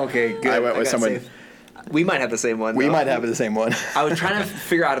 okay. Oh, okay, good. I went with got someone. saved. We might have the same one. We though. might have the same one. I was trying to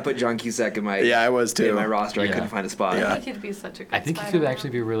figure out how to put John Cusack in my Yeah, I was too. in my roster. I Yeah. couldn't find a spot. Yeah. I think he'd be such a good I think he could Spider-Man. actually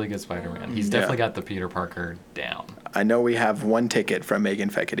be a really good Spider-Man. He's Yeah. definitely got the Peter Parker down. I know we have one ticket from Megan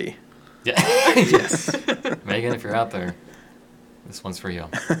Feckety. Yeah. Yes. Megan, if you're out there, this one's for you.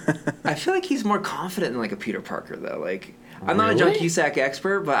 I feel like he's more confident than like a Peter Parker though. Like I'm not a John Really? Cusack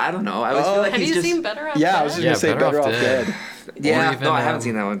expert, but I don't know. I always feel like Have he's you just seen Better Off Yeah, I Dead? was just Yeah, gonna say Better Better Off Off Dead. Dead. yeah. even, No, I haven't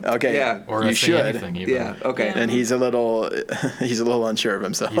seen that one. Okay. Yeah. Or You a Say should. Anything, even. Yeah. Okay. Yeah. And he's a little unsure of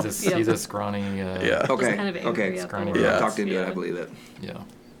himself. He's a scrawny. Yeah. Okay. kind of angry Okay. at the Scrawny world. Yeah. Talked into it. Yeah. I believe it. Yeah.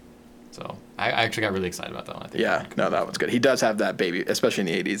 So I actually got really excited about that one. I think Yeah, no, that one's good. He does have that baby, especially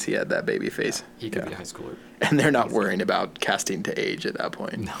in the 80s, he had that baby face. he could Yeah. be a high schooler. And they're not worrying about casting to age at that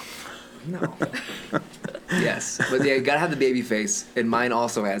point. No. No. Yes, but yeah, you gotta have the baby face, and mine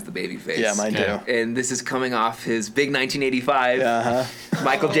also has the baby face. Yeah, mine Yeah. too. And this is coming off his big 1985 Uh-huh.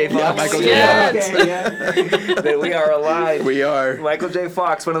 Michael J. Fox. Yeah, Michael J. Yeah, Fox. okay, yeah. That we are alive. We are. Michael J.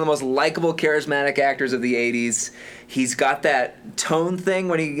 Fox, one of the most likable, charismatic actors of the 80s. He's got that tone thing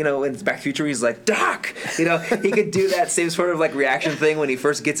when he, in Back to the Future, he's like, Doc! He could do that same sort of like reaction thing when he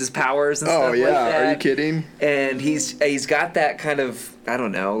first gets his powers and Oh, stuff yeah. like that. Are you kidding? And he's got that kind of, I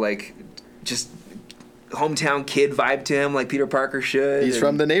don't know, like, just hometown kid vibe to him, like Peter Parker should. He's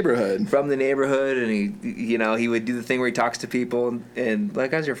from the neighborhood. From the neighborhood, and he would do the thing where he talks to people and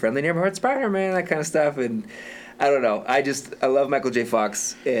like, how's your friendly neighborhood Spider-Man, that kind of stuff. And I don't know. I love Michael J.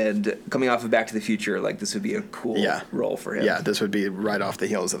 Fox, and coming off of Back to the Future, like this would be a cool role for him. Yeah, this would be right off the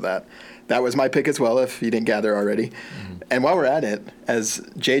heels of that. That was my pick as well, if you didn't gather already. Mm-hmm. And while we're at it, as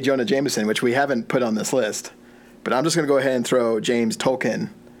J. Jonah Jameson, which we haven't put on this list, but I'm just going to go ahead and throw James Tolkien,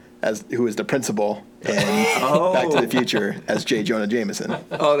 who is the principal in Back to the Future, as J. Jonah Jameson.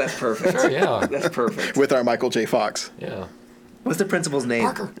 Oh, that's perfect. Sure, yeah. That's perfect. With our Michael J. Fox. Yeah. What's the principal's name?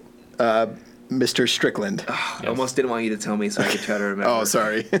 Parker. Mr. Strickland. Oh, I almost didn't want you to tell me so I could try to remember. Oh,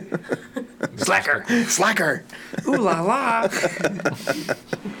 sorry. Slacker. Ooh la la.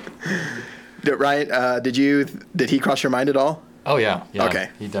 Ryan, did he cross your mind at all? Oh, yeah. Okay.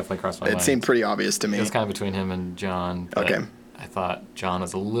 He definitely crossed my mind. It seemed pretty obvious to me. It was kind of between him and John. But Okay. I thought John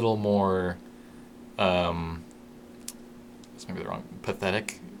was a little more, that's maybe the wrong,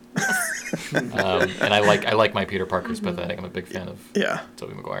 pathetic. And I like my Peter Parker's pathetic. I'm a big fan of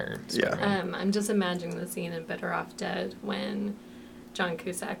Tobey Maguire. I'm just imagining the scene in Better Off Dead when John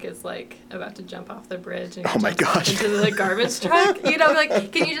Cusack is like about to jump off the bridge and into the garbage truck.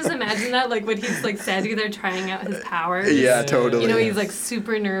 Like, can you just imagine that? Like when he's like standing there trying out his powers. Yeah, totally. He's like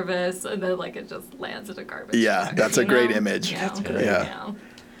super nervous, and then like it just lands in a garbage. Yeah, truck, that's a great image. That's great. Yeah.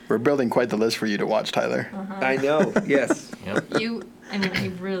 We're building quite the list for you to watch, Tyler. I know. Yes. Yep.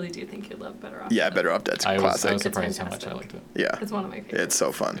 I really do think you'd love Better Off Dead. Yeah, Better Off Dead's classic. I was surprised how much I liked it. Yeah. It's one of my favorites. It's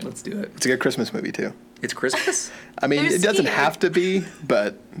so fun. Let's do it. It's a good Christmas movie, too. It's Christmas? I mean, it doesn't have to be,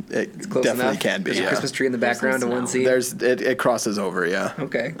 but it close definitely enough. can be. There's a Christmas tree in the background in one scene. It crosses over, yeah.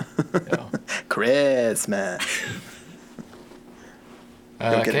 Okay. Yeah. Christmas.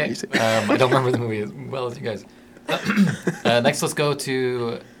 Okay. I don't remember the movie as well as you guys. Next, let's go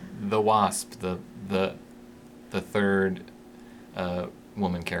to The Wasp, the third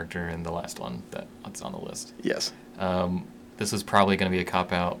woman character in the last one that's on the list. Yes. This is probably going to be a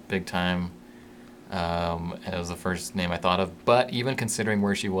cop-out big time. And it was the first name I thought of. But even considering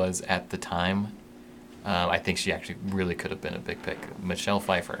where she was at the time, I think she actually really could have been a big pick. Michelle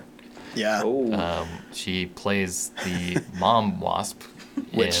Pfeiffer. Yeah. She plays the mom wasp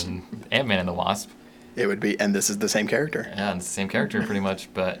in Ant-Man and the Wasp. It would be, and this is the same character. Yeah, it's the same character pretty much.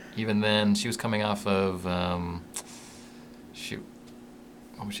 But even then, she was coming off of, what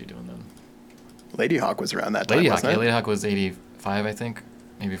was she doing then? Lady Hawk was around that time, wasn't it? Lady Hawk was 85, I think.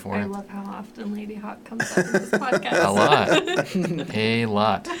 Maybe 4. I love how often Lady Hawk comes up in this podcast. A lot.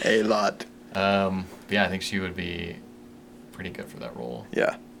 A lot. Yeah, I think she would be pretty good for that role.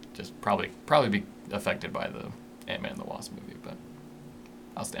 Yeah. Just probably be affected by the Ant-Man and the Wasp movie, but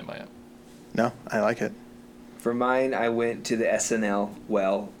I'll stand by it. No, I like it. For mine, I went to the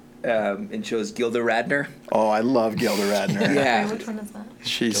SNL and chose Gilda Radner. Oh, I love Gilda Radner. Yeah. Which one is that?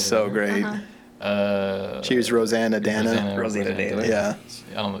 She's so great. She was Rosanna Dana. Rosanna Dana. Yeah.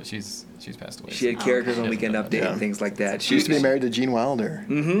 I don't know. She's passed away. She had characters on Weekend Update and things like that. She used to be married to Gene Wilder.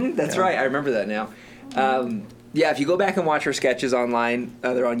 Mm-hmm. That's right. I remember that now. Yeah, if you go back and watch her sketches online,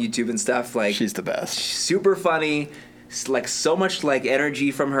 they're on YouTube and stuff. Like she's the best. Super funny. Like so much like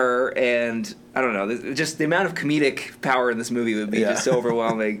energy from her, and I don't know, just the amount of comedic power in this movie would be just so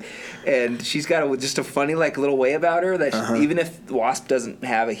overwhelming. And she's got just a funny like little way about her that even if Wasp doesn't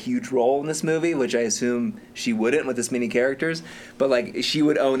have a huge role in this movie, which I assume she wouldn't with this many characters, but like she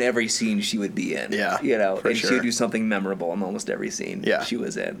would own every scene she would be in. Yeah, and she would do something memorable in almost every scene she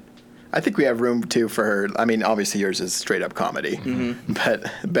was in. I think we have room too for her. I mean, obviously yours is straight up comedy, but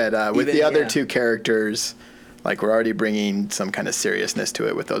with the other two characters. Like, we're already bringing some kind of seriousness to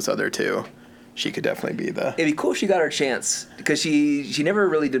it with those other two. She could definitely be the... It'd be cool if she got her chance, because she never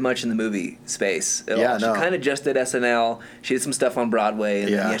really did much in the movie space at all. She kind of just did SNL. She did some stuff on Broadway,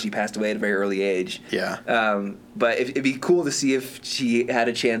 and then she passed away at a very early age. Yeah. But it'd be cool to see if she had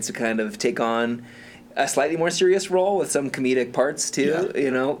a chance to kind of take on a slightly more serious role with some comedic parts, too,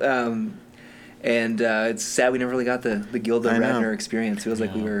 you know? And it's sad we never really got the Gilda Radner experience. It feels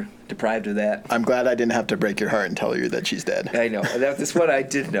like we were deprived of that. I'm glad I didn't have to break your heart and tell you that she's dead. I know. That's what I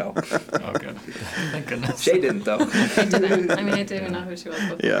did know. Oh, good. Thank goodness. Shay didn't, though. I didn't. I mean, I didn't even know who she was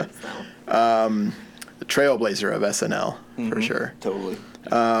before. Yeah. So. The trailblazer of SNL, for sure. Totally.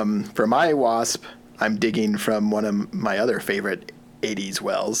 For my Wasp, I'm digging from one of my other favorite 80s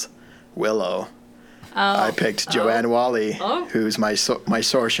wells, Willow. I picked Joanne Whalley, who's my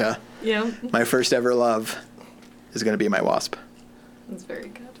Sorsha. Yeah. My first ever love is going to be my Wasp. That's very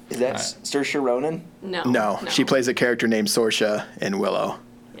good. Is that Saoirse Ronan? No. She plays a character named Sorsha in Willow.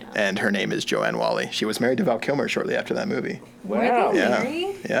 And her name is Joanne Whalley. She was married to Val Kilmer shortly after that movie. Wow. Were they Yeah.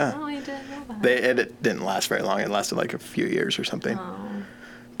 married? Yeah. Oh, I didn't know that. It didn't last very long. It lasted like a few years or something. Oh,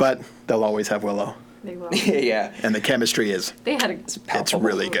 But they'll always have Willow. they will. Yeah. And the chemistry is, They had a it's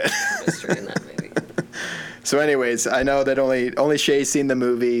really good. chemistry in that movie. So anyways, I know that only Shay's seen the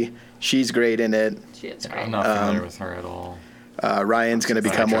movie. She's great in it. She is Yeah, great. I'm not familiar with her at all. Ryan's going to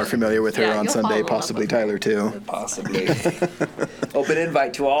become more familiar with her Yeah, on you'll Sunday, fall in love possibly with her. Tyler too. Possibly. Open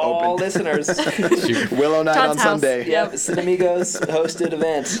invite to all listeners. Willow Night Todd's on house. Sunday. Yep, Cinemigos hosted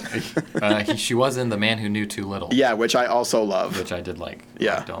event. She was in The Man Who Knew Too Little. Yeah, which I also love. Which I did like.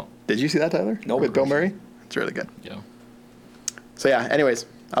 Yeah. I don't. Did you see that, Tyler? Nope. With Bill Murray? It's really good. Yeah. So yeah, anyways,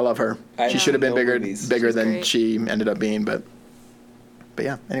 I love her. I She should have been know bigger movies. bigger She's than great. she ended up being, but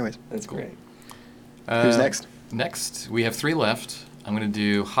yeah, anyways. That's great. Who's next? Next, we have 3 left. I'm going to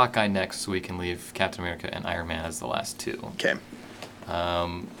do Hawkeye next so we can leave Captain America and Iron Man as the last 2. Okay.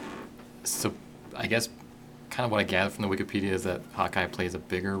 So I guess kind of what I gathered from the Wikipedia is that Hawkeye plays a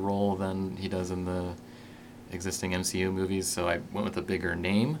bigger role than he does in the existing MCU movies, so I went with a bigger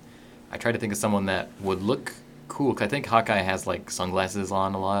name. I tried to think of someone that would look cool, 'cause I think Hawkeye has like sunglasses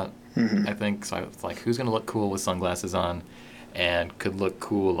on a lot, I think, so I was like, who's going to look cool with sunglasses on and could look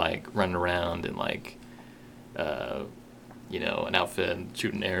cool like running around in like, an outfit and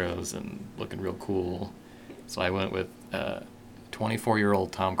shooting arrows and looking real cool. So I went with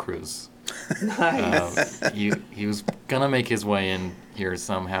 24-year-old Tom Cruise. Nice. He was gonna make his way in here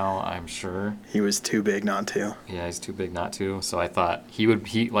somehow, I'm sure. He was too big not to. Yeah, he's too big not to. So I thought he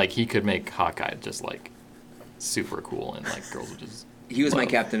could make Hawkeye just like super cool, and like girls would just. He was my love.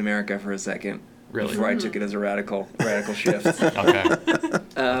 Captain America for a second. Really? Before I took it as a radical shift. Okay.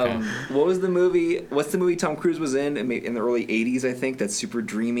 What was the movie? What's the movie Tom Cruise was in the early '80s? I think that's super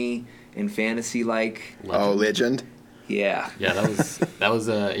dreamy and fantasy-like. Oh, Legend. Yeah. Yeah, that was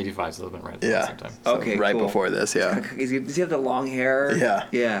 85, so that went right at the Yeah. same time. So Okay, right cool. before this, yeah. Does he have the long hair? Yeah.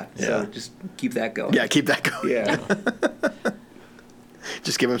 Yeah. So Yeah. just keep that going. Yeah, keep that going. Yeah.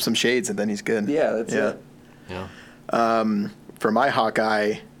 Just give him some shades and then he's good. Yeah, that's it. Yeah. For my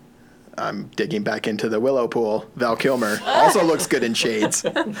Hawkeye, I'm digging back into the Willow pool. Val Kilmer also looks good in shades.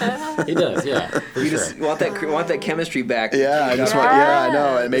 He does, yeah, for You sure. just want that chemistry back. Yeah, I just want. Yeah. Yeah, I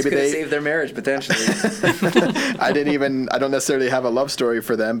know. And This maybe could have they. saved their marriage potentially. I don't necessarily have a love story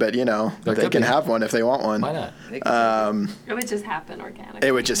for them, but There they could can be. have one if they want one. Why not? It would just happen organically.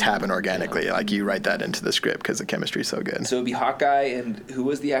 It would just happen organically. Like you write that into the script because the chemistry's so good. So it'd be Hawkeye, and who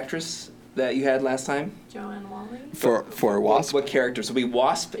was the actress that you had last time? Joanne Whalley. For Wasp. What character? So it'll be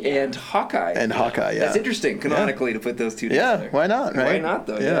Wasp and Hawkeye. And Hawkeye, yeah. That's interesting, canonically, to put those two together. Yeah, why not? Right? Why not,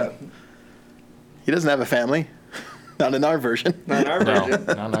 though? Yeah. He doesn't have a family. Not in our version. Not in our No, version.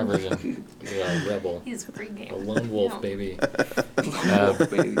 not in our version. Yeah, rebel. He's free game. A lone wolf, No. baby.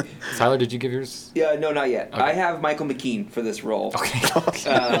 Baby. Tyler, did you give yours? Yeah, no, not yet. Okay. I have Michael McKean for this role. Okay.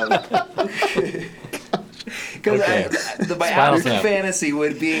 Because Okay. my Spinal absolute Tap. fantasy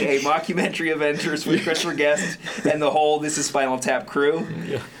would be a mockumentary Avengers with Christopher Guest and the whole This Is Spinal Tap crew.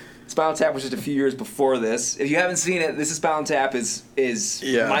 Yeah. Spinal Tap was just a few years before this. If you haven't seen it, This Is Spinal Tap is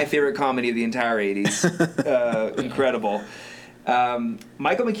Yeah. my favorite comedy of the entire 80s. Incredible.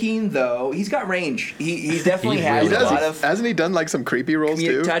 Michael McKean, though, he's got range. He definitely He has He really a does. lot of Hasn't he done like some creepy roles comedic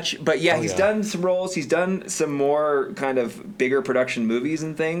too? touch. But yeah, Oh, he's yeah. done some roles. He's done some more kind of bigger production movies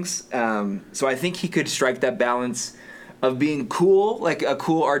and things. So I think he could strike that balance of being cool, like a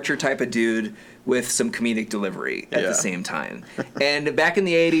cool Archer type of dude, with some comedic delivery at Yeah. the same time. And back in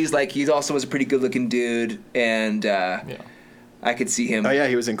the 80s, like, he also was a pretty good looking dude, and Yeah. I could see him. Oh yeah,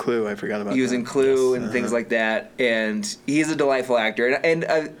 he was in Clue. I forgot about. He was that. in Clue Yes. and things like that, and he's a delightful actor. And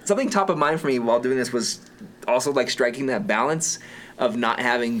something top of mind for me while doing this was also like striking that balance of not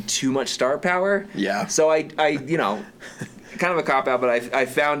having too much star power. Yeah. So I kind of a cop out, but I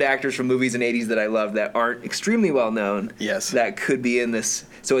found actors from movies in the 80s that I love that aren't extremely well known. Yes. That could be in this,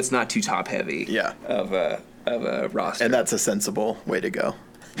 so it's not too top heavy. Yeah. Of a roster. And that's a sensible way to go.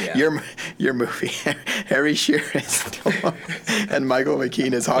 Yeah. Your movie, Harry Shearer is Thor, and Michael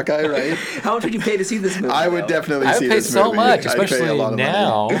McKean is Hawkeye, right? How much would you pay to see this movie? I would though? definitely I see would pay this so movie. much, I'd pay a especially lot of money.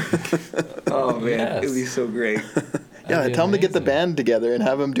 now. Oh man, Yes. it would be so great. Yeah, That'd be tell them to get the amazing. band together and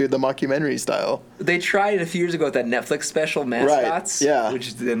have them do the mockumentary style. They tried it a few years ago with that Netflix special, Mascots, yeah.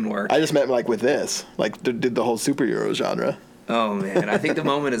 which didn't work. I just meant like with this, like did the whole superhero genre. Oh man, I think the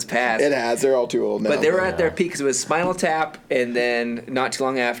moment has passed. It has. They're all too old now. But they were at their Yeah. peak because it was Spinal Tap, and then not too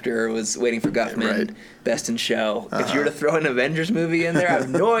long after it was Waiting for Guffman, Right. Best in Show. If you were to throw an Avengers movie in there, I have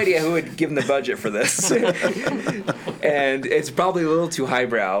no idea who would give them the budget for this. And it's probably a little too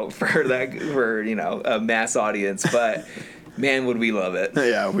highbrow for a mass audience, but. Man, would we love it.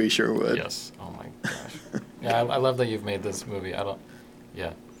 Yeah, we sure would. Yes. Oh my gosh. Yeah, I love that you've made this movie. I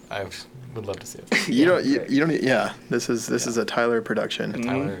would love to see it. You don't. Yeah, this is a Tyler production.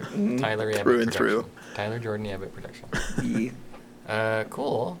 Tyler Abbott through and production. through. Tyler Jordan Abbott production. Yeah.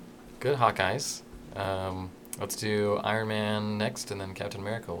 Cool. Good Hawkeyes. Let's do Iron Man next, and then Captain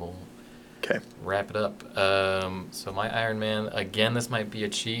America. We'll wrap it up. So my Iron Man, again, this might be a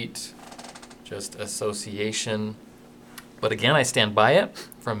cheat, just association. But again, I stand by it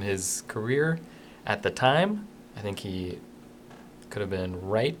from his career at the time. I think he could have been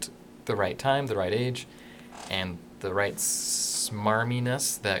the right time, the right age, and the right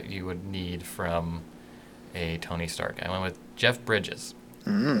smarminess that you would need from a Tony Stark. I went with Jeff Bridges,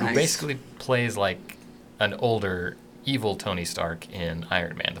 who basically plays like an older, evil Tony Stark in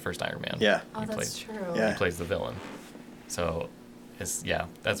Iron Man, the first Iron Man. Yeah. Oh, that's true. Yeah. He plays the villain. So,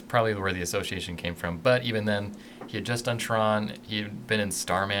 that's probably where the association came from. But even then, he had just done Tron. He had been in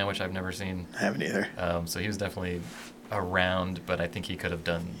Starman, which I've never seen. I haven't either. So he was definitely around, but I think he could have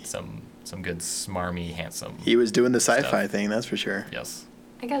done some good, smarmy, handsome. He was doing the sci-fi stuff. thing, that's for sure. Yes.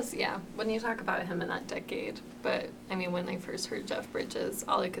 I guess, yeah, when you talk about him in that decade, but I mean, when I first heard Jeff Bridges,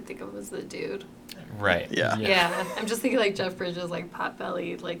 all I could think of was the dude. Right. Yeah. I'm just thinking like Jeff Bridges, like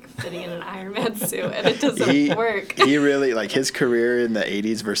pot-bellied, like fitting in an Iron Man suit, and it doesn't work. He really, like, his career in the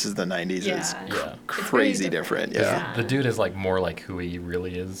 80s versus the 90s is crazy different. Yeah. The dude is like more like who he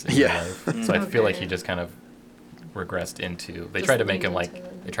really is in real life. So I feel like he just kind of regressed into. They tried to make him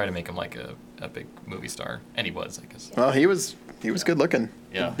like a big movie star, and he was, I guess. Well, he was good looking.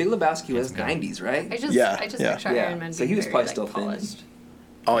 Yeah. Big Lebowski was 90s, right? I just picture Iron Man so he was probably still polished.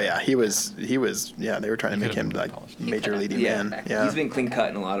 Oh yeah, he was. Yeah, they were trying to make him like major leading man. Yeah, he's been clean cut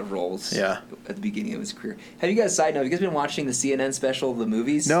in a lot of roles. Yeah. At the beginning of his career. Have you guys been watching the CNN special, The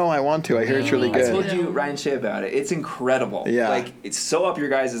Movies? No, I want to. I hear it's really good. I told you Ryan Shea about it. It's incredible. Yeah. Like, it's so up your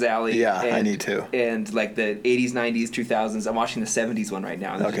guys' alley. Yeah, I need to. And like the 80s, 90s, 2000s. I'm watching the 70s one right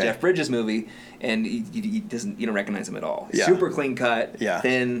now. And there's a Jeff Bridges movie, and you don't recognize him at all. Yeah. Super clean cut. Yeah.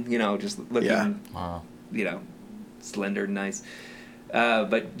 Thin. Just looking. Slender, and nice.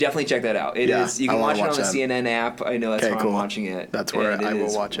 But definitely check that out. It is. You can watch it on the CNN app. I know that's where I'm watching it. That's where I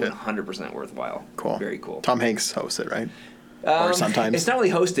will watch it. 100% worthwhile. Cool. Very cool. Tom Hanks hosts it, right? Or sometimes it's not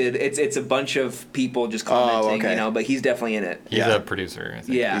really hosted. It's a bunch of people just commenting. But he's definitely in it. He's a producer, I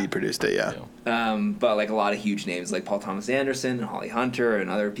think. Yeah, he produced it. Yeah. But like a lot of huge names like Paul Thomas Anderson and Holly Hunter and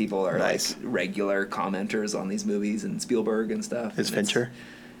other people are like regular commenters on these movies, and Spielberg and stuff. Is Fincher?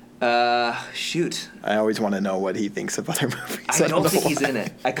 Shoot. I always want to know what he thinks of other movies. I don't think he's in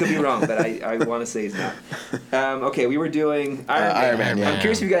it. I could be wrong, but I want to say he's not. Okay, we were doing Iron Man. Yeah. I'm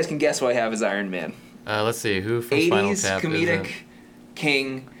curious if you guys can guess what I have as Iron Man. Let's see, who from Spinal 80s Tap comedic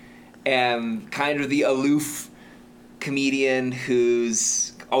king, and kind of the aloof comedian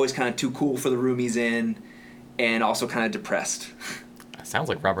who's always kind of too cool for the room he's in, and also kind of depressed. Sounds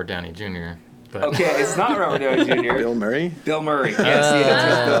like Robert Downey Jr. But Okay, it's not Robert Downey Jr. Bill Murray? Bill Murray. Yes, the answer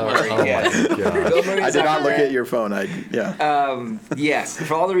is Bill Murray. Yes. Bill Murray's I did not Iron look Man. at your phone. Yes,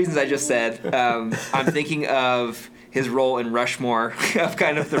 for all the reasons I just said, I'm thinking of his role in Rushmore of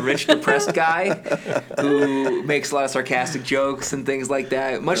kind of the rich, depressed guy who makes a lot of sarcastic jokes and things like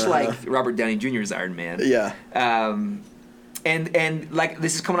that, much like Robert Downey Jr.'s Iron Man. Yeah. And like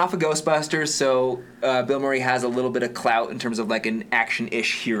this is coming off of Ghostbusters, so Bill Murray has a little bit of clout in terms of like an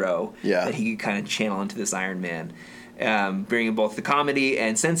action-ish hero that he could kind of channel into this Iron Man. Bringing both the comedy,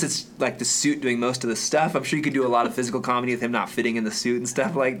 and since it's like the suit doing most of the stuff, I'm sure you could do a lot of physical comedy with him not fitting in the suit and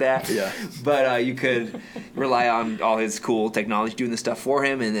stuff like that. Yeah. But you could rely on all his cool technology doing the stuff for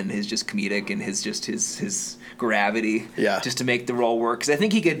him, and then his just comedic and his gravity, just to make the role work. Because I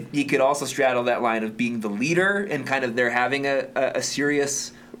think he could also straddle that line of being the leader and kind of there having a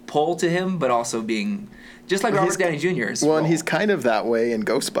serious pull to him, but also being. Just like Robert Downey Jr. Well, and he's kind of that way in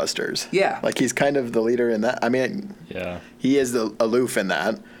Ghostbusters. Yeah. Like, he's kind of the leader in that. I mean, he is the aloof in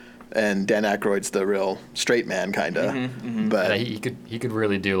that, and Dan Aykroyd's the real straight man, kind of. But he could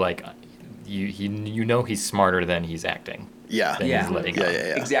really do, like, he's smarter than he's acting. Yeah. He's letting on.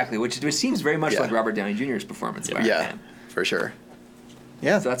 Exactly, which seems very much like Robert Downey Jr.'s performance of Iron Man. For sure.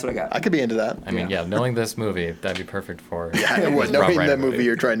 Yeah. So that's what I got. I could be into that. I mean, knowing this movie, that'd be perfect for knowing the movie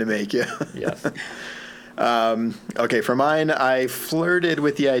you're trying to make, Yes. Okay, for mine, I flirted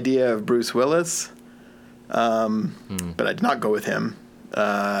with the idea of Bruce Willis, but I did not go with him.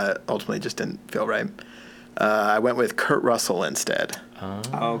 Ultimately, it just didn't feel right. I went with Kurt Russell instead.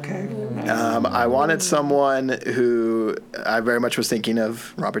 Okay. I wanted someone who I very much was thinking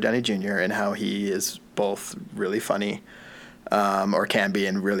of Robert Downey Jr. and how he is both really funny, or can be,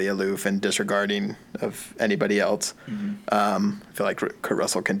 and really aloof and disregarding of anybody else. I feel like Kurt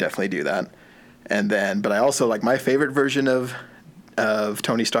Russell can definitely do that. And then, but I also like my favorite version of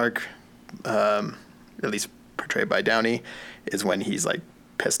Tony Stark, at least portrayed by Downey, is when he's like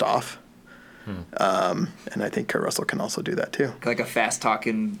pissed off. And I think Kurt Russell can also do that too. Like a fast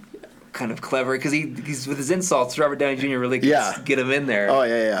talking, kind of clever, because he's with his insults. Robert Downey Jr. really can get him in there. Oh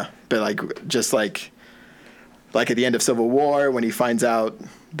yeah. But like just like at the end of Civil War when he finds out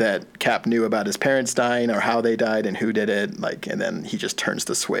that Cap knew about his parents dying or how they died and who did it, like, and then he just turns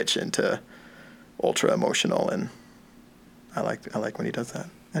the switch into ultra emotional, and I like when he does that.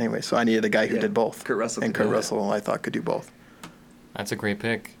 Anyway, so I needed a guy who did both. Kurt Russell. And Kurt Russell, I thought, could do both. That's a great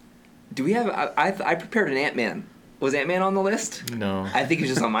pick. Do we have? I prepared an Ant-Man. Was Ant-Man on the list? No. I think he's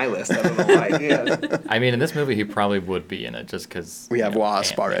just on my list. I don't know why. Yeah. I mean, in this movie, he probably would be in it just because we have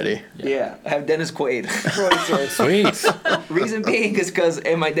Wasp already. Yeah. I have Dennis Quaid. Sweet. Reason being is because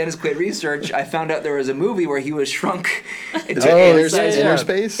in my Dennis Quaid research, I found out there was a movie where he was shrunk into Inner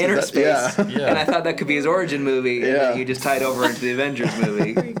Space? Inner Space. Yeah. And I thought that could be his origin movie. And then he just tied over into the Avengers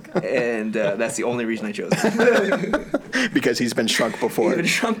movie. And that's the only reason I chose it. Because he's been shrunk before. He's been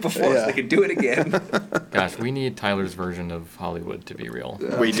shrunk before, so they could do it again. Gosh, we need Tyler's version of Hollywood to be real.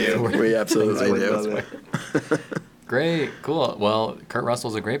 We do. We absolutely do. Great. Cool. Well, Kurt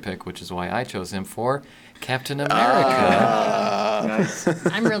Russell's a great pick, which is why I chose him for Captain America. Nice.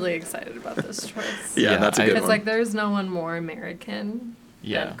 I'm really excited about this choice. Yeah, that's a good one. Because like, there's no one more American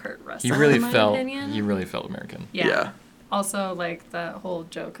than Kurt Russell. He really in my opinion. He really felt American. Yeah. Also, like, the whole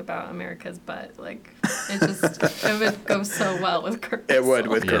joke about America's butt, like, it would go so well with Kurt Russell. It would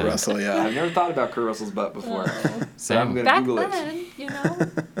with Kurt Russell, I've never thought about Kurt Russell's butt before. Same. I'm gonna Back Google then, it. you know?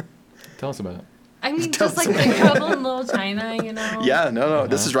 Tell us about it. I mean, just like the Trouble in Little China, you know? Yeah, no.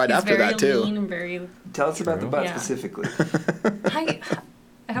 This is right after that, too. He's very lean and very... Tell us about the butt specifically. I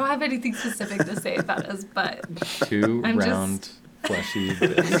don't have anything specific to say about his butt. Two round, fleshy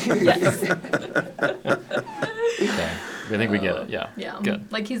bits. Yes. Okay. I think we get it. Yeah. Yeah. Good.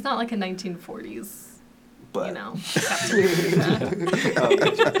 Like, he's not like a 1940s, But you know,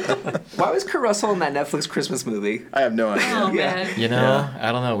 why was Kurt Russell in that Netflix Christmas movie? I have no idea. Oh, man. You know,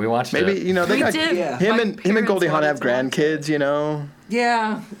 I don't know. We watched it. Maybe, you know, they got him and Goldie Hawn have grandkids, you know.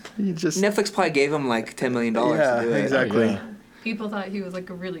 Yeah. You just Netflix probably gave him like $10 million to do it. Exactly. Yeah. People thought he was like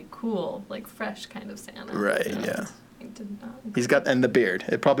a really cool, like fresh kind of Santa. Right, yeah. I did not. He's got, and the beard.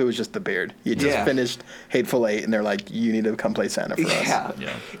 It probably was just the beard. He just finished Hateful Eight, and they're like, you need to come play Santa for us.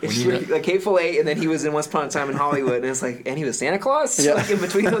 Yeah. It's like Hateful Eight, and then he was in Once Upon a Time in Hollywood, and it's like, and he was Santa Claus? Yeah. Like in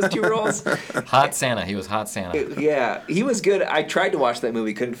between those two roles? Hot Santa. He was Hot Santa. Yeah. He was good. I tried to watch that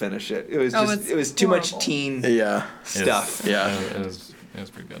movie, couldn't finish it. It was just, it was too much teen stuff. It was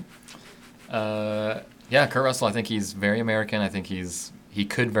pretty good. Kurt Russell, I think he's very American. I think he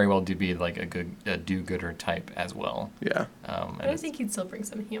could very well be like a do-gooder type as well. Yeah. But I think he'd still bring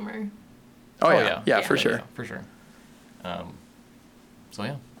some humor. Oh yeah, for sure. Yeah, for sure. So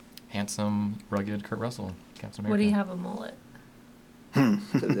yeah, handsome, rugged Kurt Russell, Captain America. Would he have a mullet?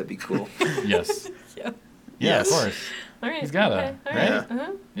 That'd be cool. Yes. Yeah. Yeah, of course. All right. He's got okay. right? Right.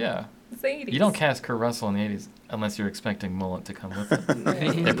 Uh-huh. Yeah. It's the 80s. You don't cast Kurt Russell in the 80s unless you're expecting mullet to come with it.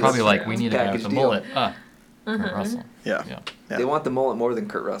 Right. They're probably like, we need a guy with Package a deal. mullet. Kurt Russell. Yeah. They want the mullet more than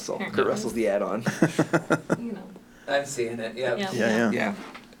Kurt Russell. Kurt Russell's the add-on. You know. I'm seeing it. Yeah.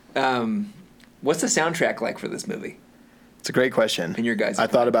 What's the soundtrack like for this movie? It's a great question. In your guys' I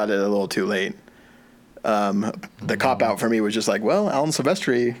thought about it a little too late. The cop out for me was just like, well, Alan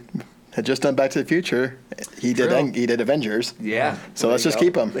Silvestri had just done Back to the Future. He did Avengers. Yeah. So let's just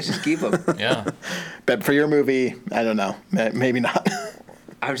keep him. Let's just keep him. Yeah. But for your movie, I don't know. Maybe not.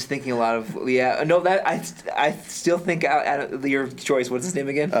 I was thinking a lot of that I still think your choice. What's his name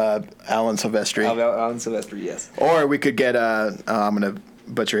again? Alan Silvestri. Alan Silvestri, yes. Or we could get I'm gonna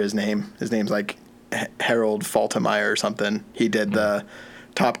butcher his name. His name's like Harold Faltermeyer or something. He did the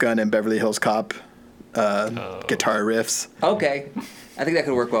Top Gun and Beverly Hills Cop guitar riffs. Okay, I think that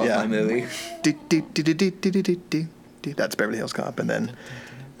could work well with my movie. That's Beverly Hills Cop, and then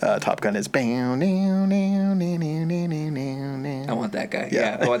Top Gun is. I want that guy.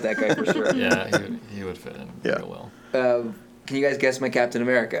 Yeah, I want that guy for sure. Yeah, he would fit in real well. Can you guys guess my Captain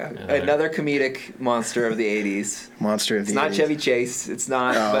America? Another comedic monster of the 80s. Monster of the 80s. It's not Chevy Chase. It's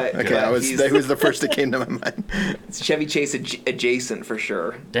not. But that was the first that came to my mind. It's Chevy Chase adjacent for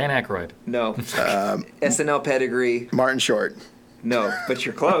sure. Dan Aykroyd. No. SNL pedigree. Martin Short. No, but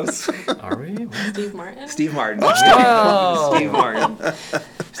you're close. Are we? Steve Martin. Steve Martin. Oh. Steve Martin.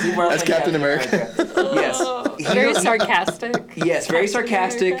 Steve Martin as Captain America. Yes. Very sarcastic. Yes, very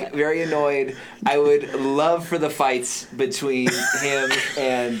sarcastic, very annoyed. I would love for the fights between him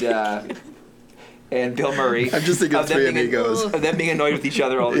and Bill Murray. I'm just thinking three amigos. Of them being annoyed with each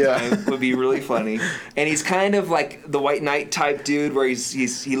other all the time would be really funny. And he's kind of like the White Knight type dude where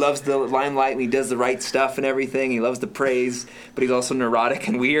he loves the limelight and he does the right stuff and everything. He loves the praise, but he's also neurotic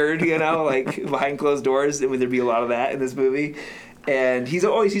and weird, like behind closed doors. And there'd be a lot of that in this movie. And he's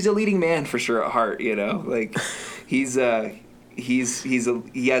a leading man for sure at heart, like he has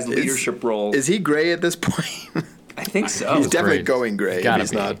leadership role. Is he gray at this point? I think so. He's definitely going gray if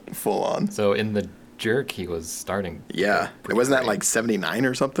he's not full on. So in the Jerk, he was starting. Yeah, it wasn't that like 79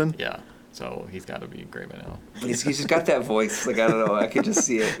 or something. Yeah, so he's got to be gray by now. He's just got that voice. Like I don't know, I could just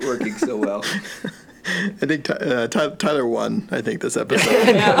see it working so well. I think Tyler won. I think this episode.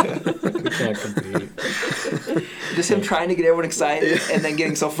 We can't compete. Just him trying to get everyone excited and then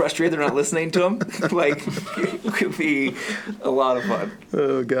getting so frustrated they're not listening to him. It could be a lot of fun.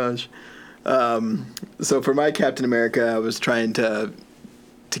 Oh gosh. So for my Captain America, I was trying to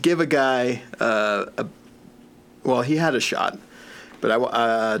give a guy he had a shot, but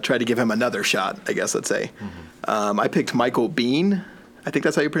I tried to give him another shot, I guess let's say. Mm-hmm. I picked Michael Biehn. I think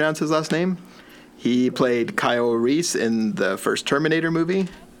that's how you pronounce his last name. He played Kyle Reese in the first Terminator movie,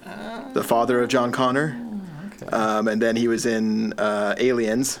 the father of John Connor. Okay. And then he was in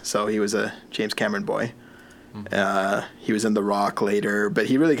Aliens, so he was a James Cameron boy. Mm-hmm. He was in The Rock later, but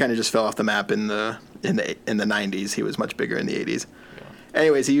he really kind of just fell off the map in the 90s. He was much bigger in the 80s. Yeah.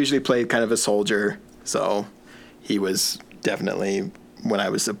 Anyways, he usually played kind of a soldier, so he was definitely, when I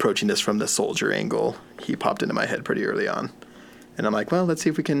was approaching this from the soldier angle, he popped into my head pretty early on. And I'm like, well, let's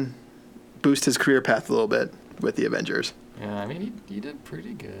see if we can boost his career path a little bit with the Avengers. Yeah, I mean, he did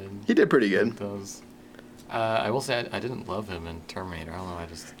pretty good. He did pretty good. Those. I will say I didn't love him in Terminator. I don't know.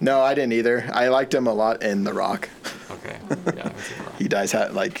 No, I didn't either. I liked him a lot in The Rock. Okay. Yeah, I've seen The Rock. He dies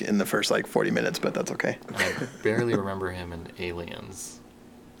in the first 40 minutes, but that's okay. I barely remember him in Aliens.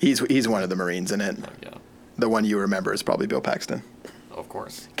 He's one of the Marines in it. Oh, yeah. The one you remember is probably Bill Paxton. Of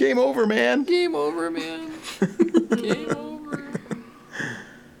course. Game over, man. Game over, man. Game over.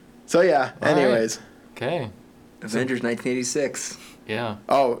 So yeah. All anyways. Right. Okay. Avengers 1986. Yeah.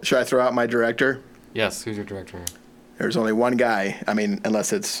 Oh, should I throw out my director? Yes, who's your director? There's only one guy. I mean,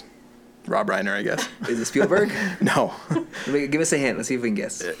 unless it's Rob Reiner, I guess. Is it Spielberg? No. Give us a hint. Let's see if we can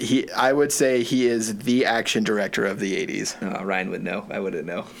guess. I would say he is the action director of the 80s. Oh, Ryan would know. I wouldn't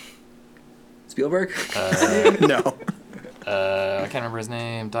know. Spielberg? No. I can't remember his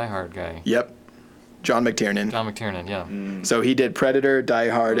name. Die Hard guy. Yep. John McTiernan. John McTiernan, yeah. Mm. So he did Predator, Die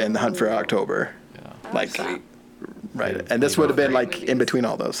Hard, and The Hunt for October. Yeah. Right. And this would have been in between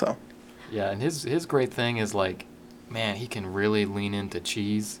all those, so. Yeah, and his great thing is man, he can really lean into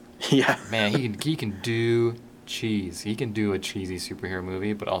cheese. Yeah. Man, he can do cheese. He can do a cheesy superhero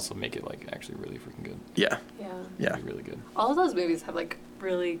movie, but also make it actually really freaking good. Yeah. Yeah. Really, really good. All of those movies have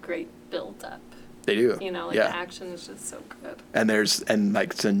really great build up. They do. The action is just so good. And there's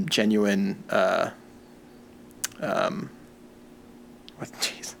some genuine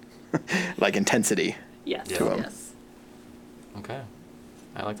intensity. Yes. To them. Yes. Okay.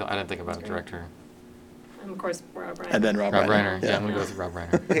 I like that. I didn't think about a director. And of course, Rob Reiner. And then Rob Reiner. Yeah, I'm gonna go with Rob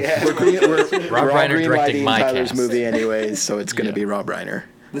Reiner. Yeah. Rob Reiner directing my Tyler's cast. movie anyways, so it's going to be Rob Reiner.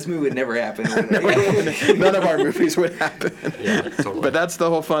 This movie would never happen. None of our movies would happen. Yeah, totally. But that's the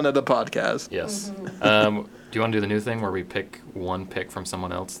whole fun of the podcast. Yes. Do you want to do the new thing where we pick one pick from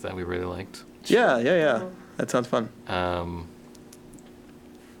someone else that we really liked? Yeah. That sounds fun. I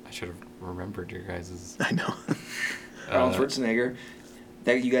should have remembered your guys's. I know. Arnold Schwarzenegger.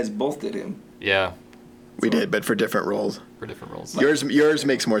 That you guys both did him. Yeah. We did, but for different roles. For different roles. Yours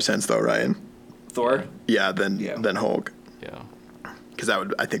makes more sense though, Ryan. Thor? Yeah, than Hulk. Yeah. Because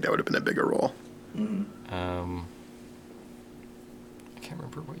I think that would have been a bigger role. Mm-hmm. I can't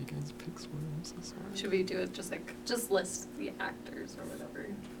remember what you guys' picks were. I'm so sorry. Should we do it just list the actors or whatever?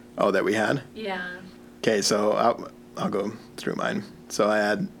 Oh, that we had? Yeah. Okay, so I'll go through mine. So I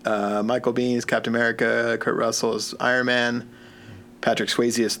had Michael Biehn as Captain America, Kurt Russell as Iron Man, Patrick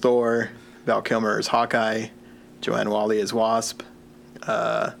Swayze as Thor, Val Kilmer as Hawkeye, Joanne Whalley as Wasp,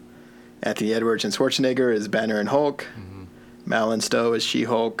 Anthony Edwards and Schwarzenegger as Banner and Hulk, Malin Stowe as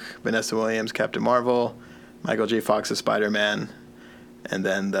She-Hulk, Vanessa Williams, Captain Marvel, Michael J. Fox as Spider-Man, and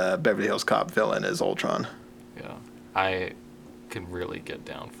then the Beverly Hills Cop villain as Ultron. Yeah. I could really get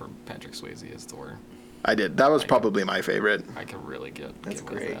down for Patrick Swayze as Thor. I did. That was probably my favorite. I could really get That's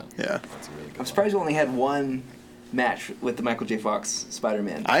with great. that. Yeah. That's a really good I'm surprised we only had one match with the Michael J. Fox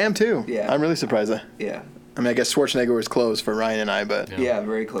Spider-Man. I am too. Yeah. I'm really surprised. Yeah. I mean, I guess Schwarzenegger was close for Ryan and I, but Yeah,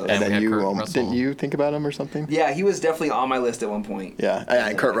 very close. and then you Russell. didn't you think about him or something? Yeah, he was definitely on my list at one point. Yeah,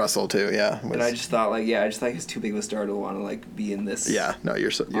 and Kurt Russell too. Yeah, And I just thought he was too big of a star to want to like be in this. Yeah, no,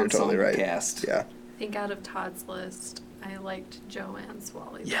 you're totally right. Cast. Yeah. I think out of Todd's list, I liked Joanne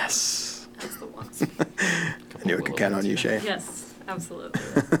Swally. Yes. As the Wasp. I knew I could count on you, Shay. Yes, absolutely.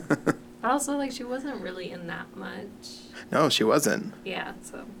 But also, like, she wasn't really in that much. No, she wasn't. Yeah,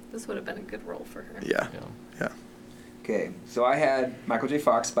 so this would have been a good role for her. Yeah. Okay, so I had Michael J.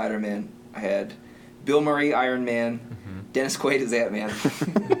 Fox, Spider-Man. I had Bill Murray, Iron Man. Dennis Quaid as Ant-Man.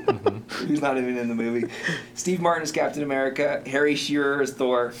 Who's not even in the movie. Steve Martin as Captain America. Harry Shearer as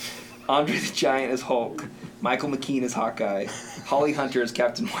Thor. Andre the Giant as Hulk. Michael McKean as Hawkeye. Holly Hunter as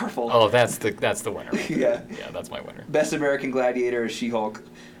Captain Marvel. Oh, that's the winner. Yeah. Yeah, that's my winner. Best American Gladiator as She-Hulk.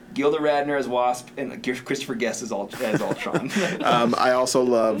 Gilda Radner as Wasp, and Christopher Guest as Ultron. I also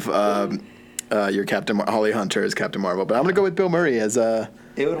love your Holly Hunter as Captain Marvel, but I'm gonna go with Bill Murray as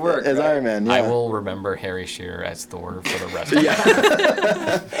it would work as right? Iron Man. Yeah. I will remember Harry Shearer as Thor for the rest of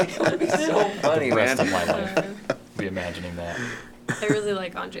It would be so funny, the rest man. of my life. Be imagining that. I really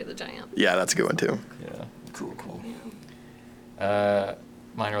like Andre the Giant. Yeah, that's a good one too. Yeah. Cool.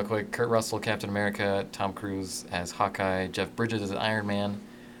 Mine real quick. Kurt Russell, Captain America. Tom Cruise as Hawkeye. Jeff Bridges as Iron Man.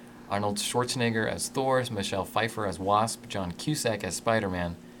 Arnold Schwarzenegger as Thor. Michelle Pfeiffer as Wasp. John Cusack as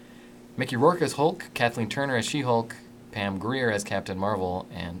Spider-Man. Mickey Rourke as Hulk. Kathleen Turner as She-Hulk. Pam Grier as Captain Marvel.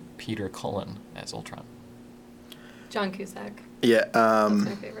 And Peter Cullen as Ultron. John Cusack. Yeah. That's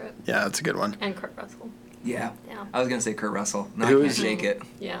my favorite. Yeah, that's a good one. And Kurt Russell. Yeah. Yeah. I was going to say Kurt Russell. No, I Who can't is- shake it.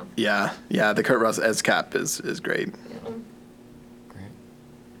 Yeah. Yeah. The Kurt Russell as Cap is great. Yeah. Great.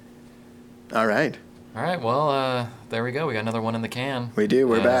 All right. All right, well, there we go. We got another one in the can. We do.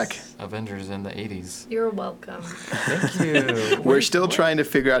 We're As back. Avengers in the 80s. You're welcome. Thank you. We're still trying to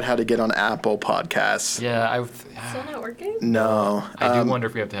figure out how to get on Apple Podcasts. Yeah, Still not working? No. I do wonder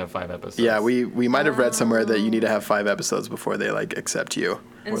if we have to have 5 episodes. Yeah, we might have read somewhere that you need to have 5 episodes before they accept you.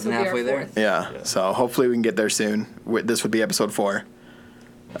 And Wasn't this will be our halfway there? fourth. Yeah. So hopefully we can get there soon. This would be episode 4.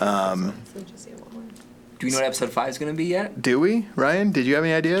 So just yeah, one more. Do we know what episode 5 is going to be yet? Do we, Ryan? Did you have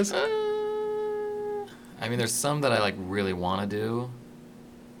any ideas? I mean, there's some that I really want to do.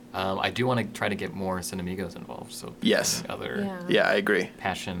 I do want to try to get more Cinemigos involved. So Yes. other Yeah, I agree.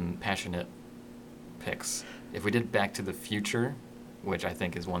 passionate picks. If we did Back to the Future, which I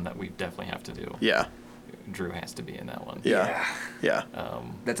think is one that we definitely have to do. Yeah. Drew has to be in that one. Yeah. Yeah.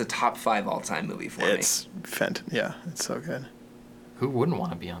 That's a top 5 all-time movie for It's yeah, it's so good. Who wouldn't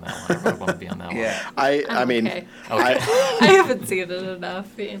want to be on that one? Everyone would want to be on that me. Yeah. I I'm mean, okay. one. I haven't seen it enough,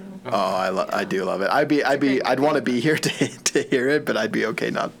 you know. I do love it. I'd want to be here to hear it, but I'd be okay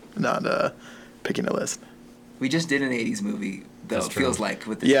not picking a list. We just did an 80s movie, though, That's it true. feels like.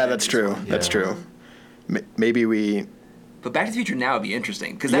 With the Yeah, that's true. one. That's Yeah. true. Maybe we. But Back to the Future now would be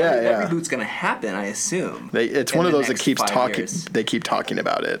interesting, because Yeah, that yeah. reboot's going to happen, I assume. It's in one of the those that next keeps 5 talking. years. They keep talking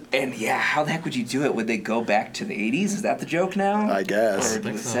about it. And yeah, how the heck would you do it? Would they go back to the 80s? Is that the joke now? I guess. Or I the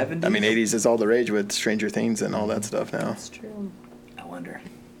think so. 70s? I mean, 80s is all the rage with Stranger Things and all that stuff now. That's true. I wonder.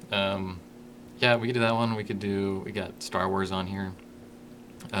 Yeah, we could do that one. We got Star Wars on here.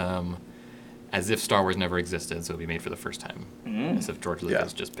 As if Star Wars never existed, so it'd be made for the first time. As if George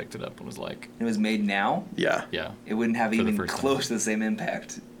Lucas just picked it up and was like, It was made now? Yeah. yeah. It wouldn't have For the even first time. close to the same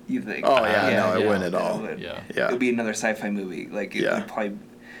impact, you think? Oh yeah, Yeah, no, it yeah. wouldn't at all. It would. Yeah. Yeah. It would be another sci-fi movie. Like, it Yeah. would probably...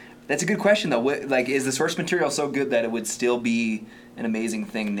 That's a good question, though. Is the source material so good that it would still be an amazing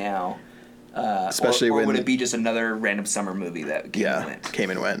thing now? Especially or when- would it be just another random summer movie that came and went? Came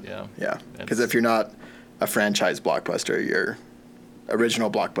and went. Yeah. Yeah. Because That's- if you're not a franchise blockbuster, your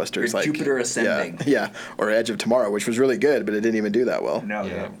original blockbuster is Your like Jupiter Ascending. Yeah. Or Edge of Tomorrow, which was really good, but it didn't even do that well. No,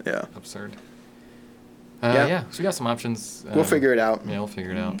 Yeah. Yeah. Absurd. Yeah. Yeah. So we got some options. We'll figure it out. Yeah, we'll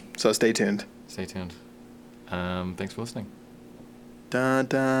figure it out. So stay tuned. Stay tuned. Thanks for listening. Da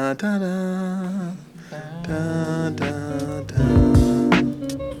da da da da da da.